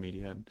social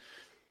media and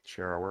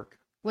share our work.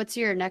 What's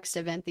your next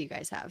event that you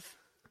guys have?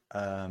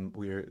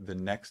 We're the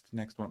next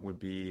one would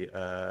be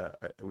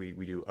we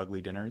do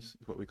ugly dinners,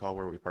 is what we call,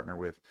 where we partner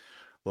with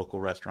local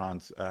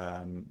restaurants.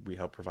 We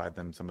help provide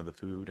them some of the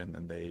food, and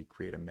then they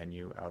create a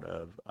menu out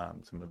of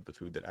some of the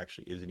food that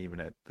actually isn't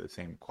even at the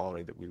same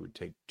quality that we would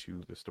take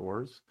to the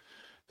stores.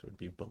 So it'd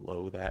be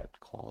below that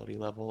quality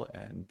level,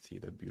 and see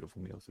the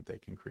beautiful meals that they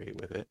can create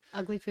with it.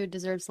 Ugly food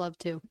deserves love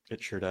too.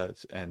 It sure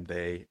does, and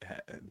they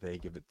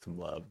give it some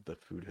love. The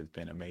food has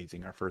been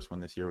amazing. Our first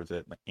one this year was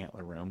at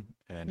Antler Room,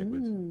 and it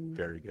was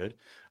very good.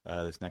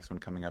 This next one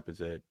coming up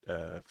is at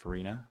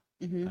Farina,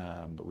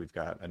 but we've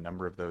got a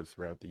number of those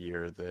throughout the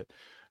year that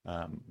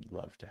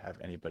love to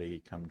have anybody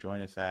come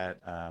join us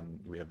at.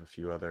 We have a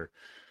few other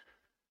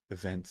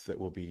events that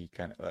will be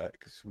kind of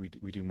because we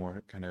do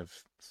more kind of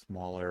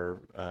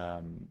smaller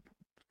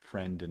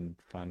friend and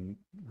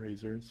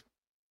fundraisers.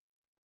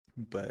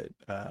 But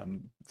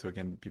so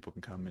again, people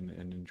can come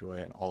and enjoy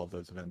it, and all of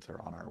those events are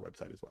on our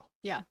website as well.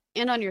 Yeah,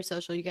 and on your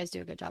social, you guys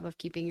do a good job of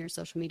keeping your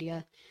social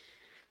media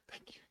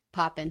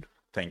popping.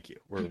 Thank you.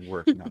 We're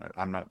working on it.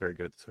 I'm not very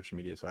good at the social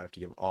media, so I have to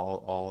give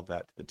all of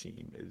that to the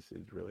team. Is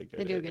really good.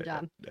 They do a good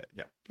job.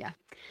 Yeah.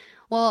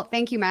 Well,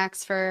 thank you,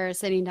 Max, for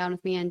sitting down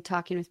with me and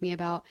talking with me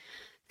about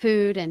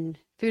food and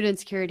food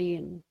insecurity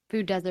and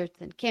food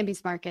deserts and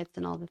Canby's markets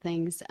and all the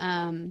things.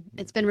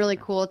 It's been really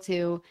cool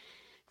to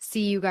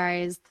see you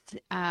guys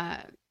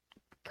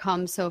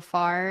come so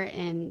far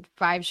in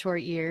 5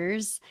 short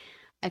years.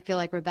 I feel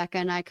like Rebecca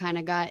and I kind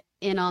of got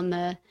in on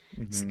the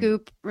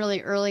scoop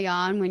really early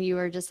on when you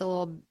were just a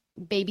little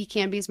baby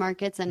Canby's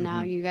markets, and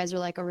now you guys are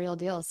like a real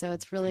deal. So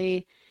it's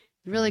really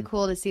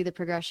cool to see the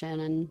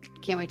progression, and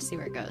can't wait to see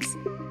where it goes.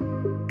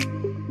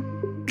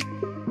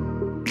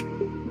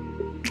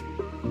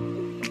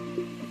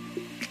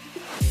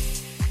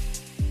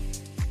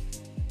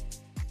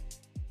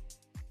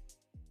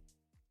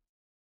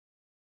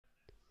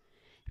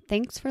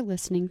 Thanks for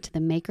listening to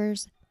the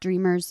Makers,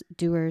 Dreamers,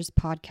 Doers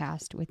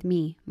podcast with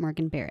me,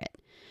 Morgan Barrett.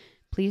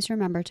 Please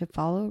remember to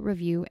follow,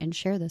 review, and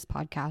share this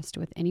podcast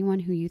with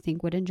anyone who you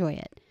think would enjoy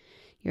it.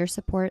 Your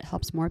support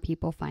helps more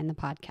people find the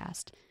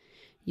podcast.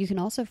 You can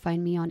also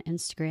find me on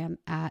Instagram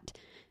at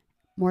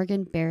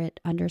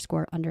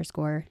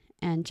morganbarrett__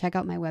 and check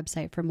out my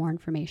website for more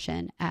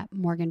information at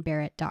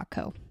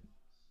morganbarrett.co.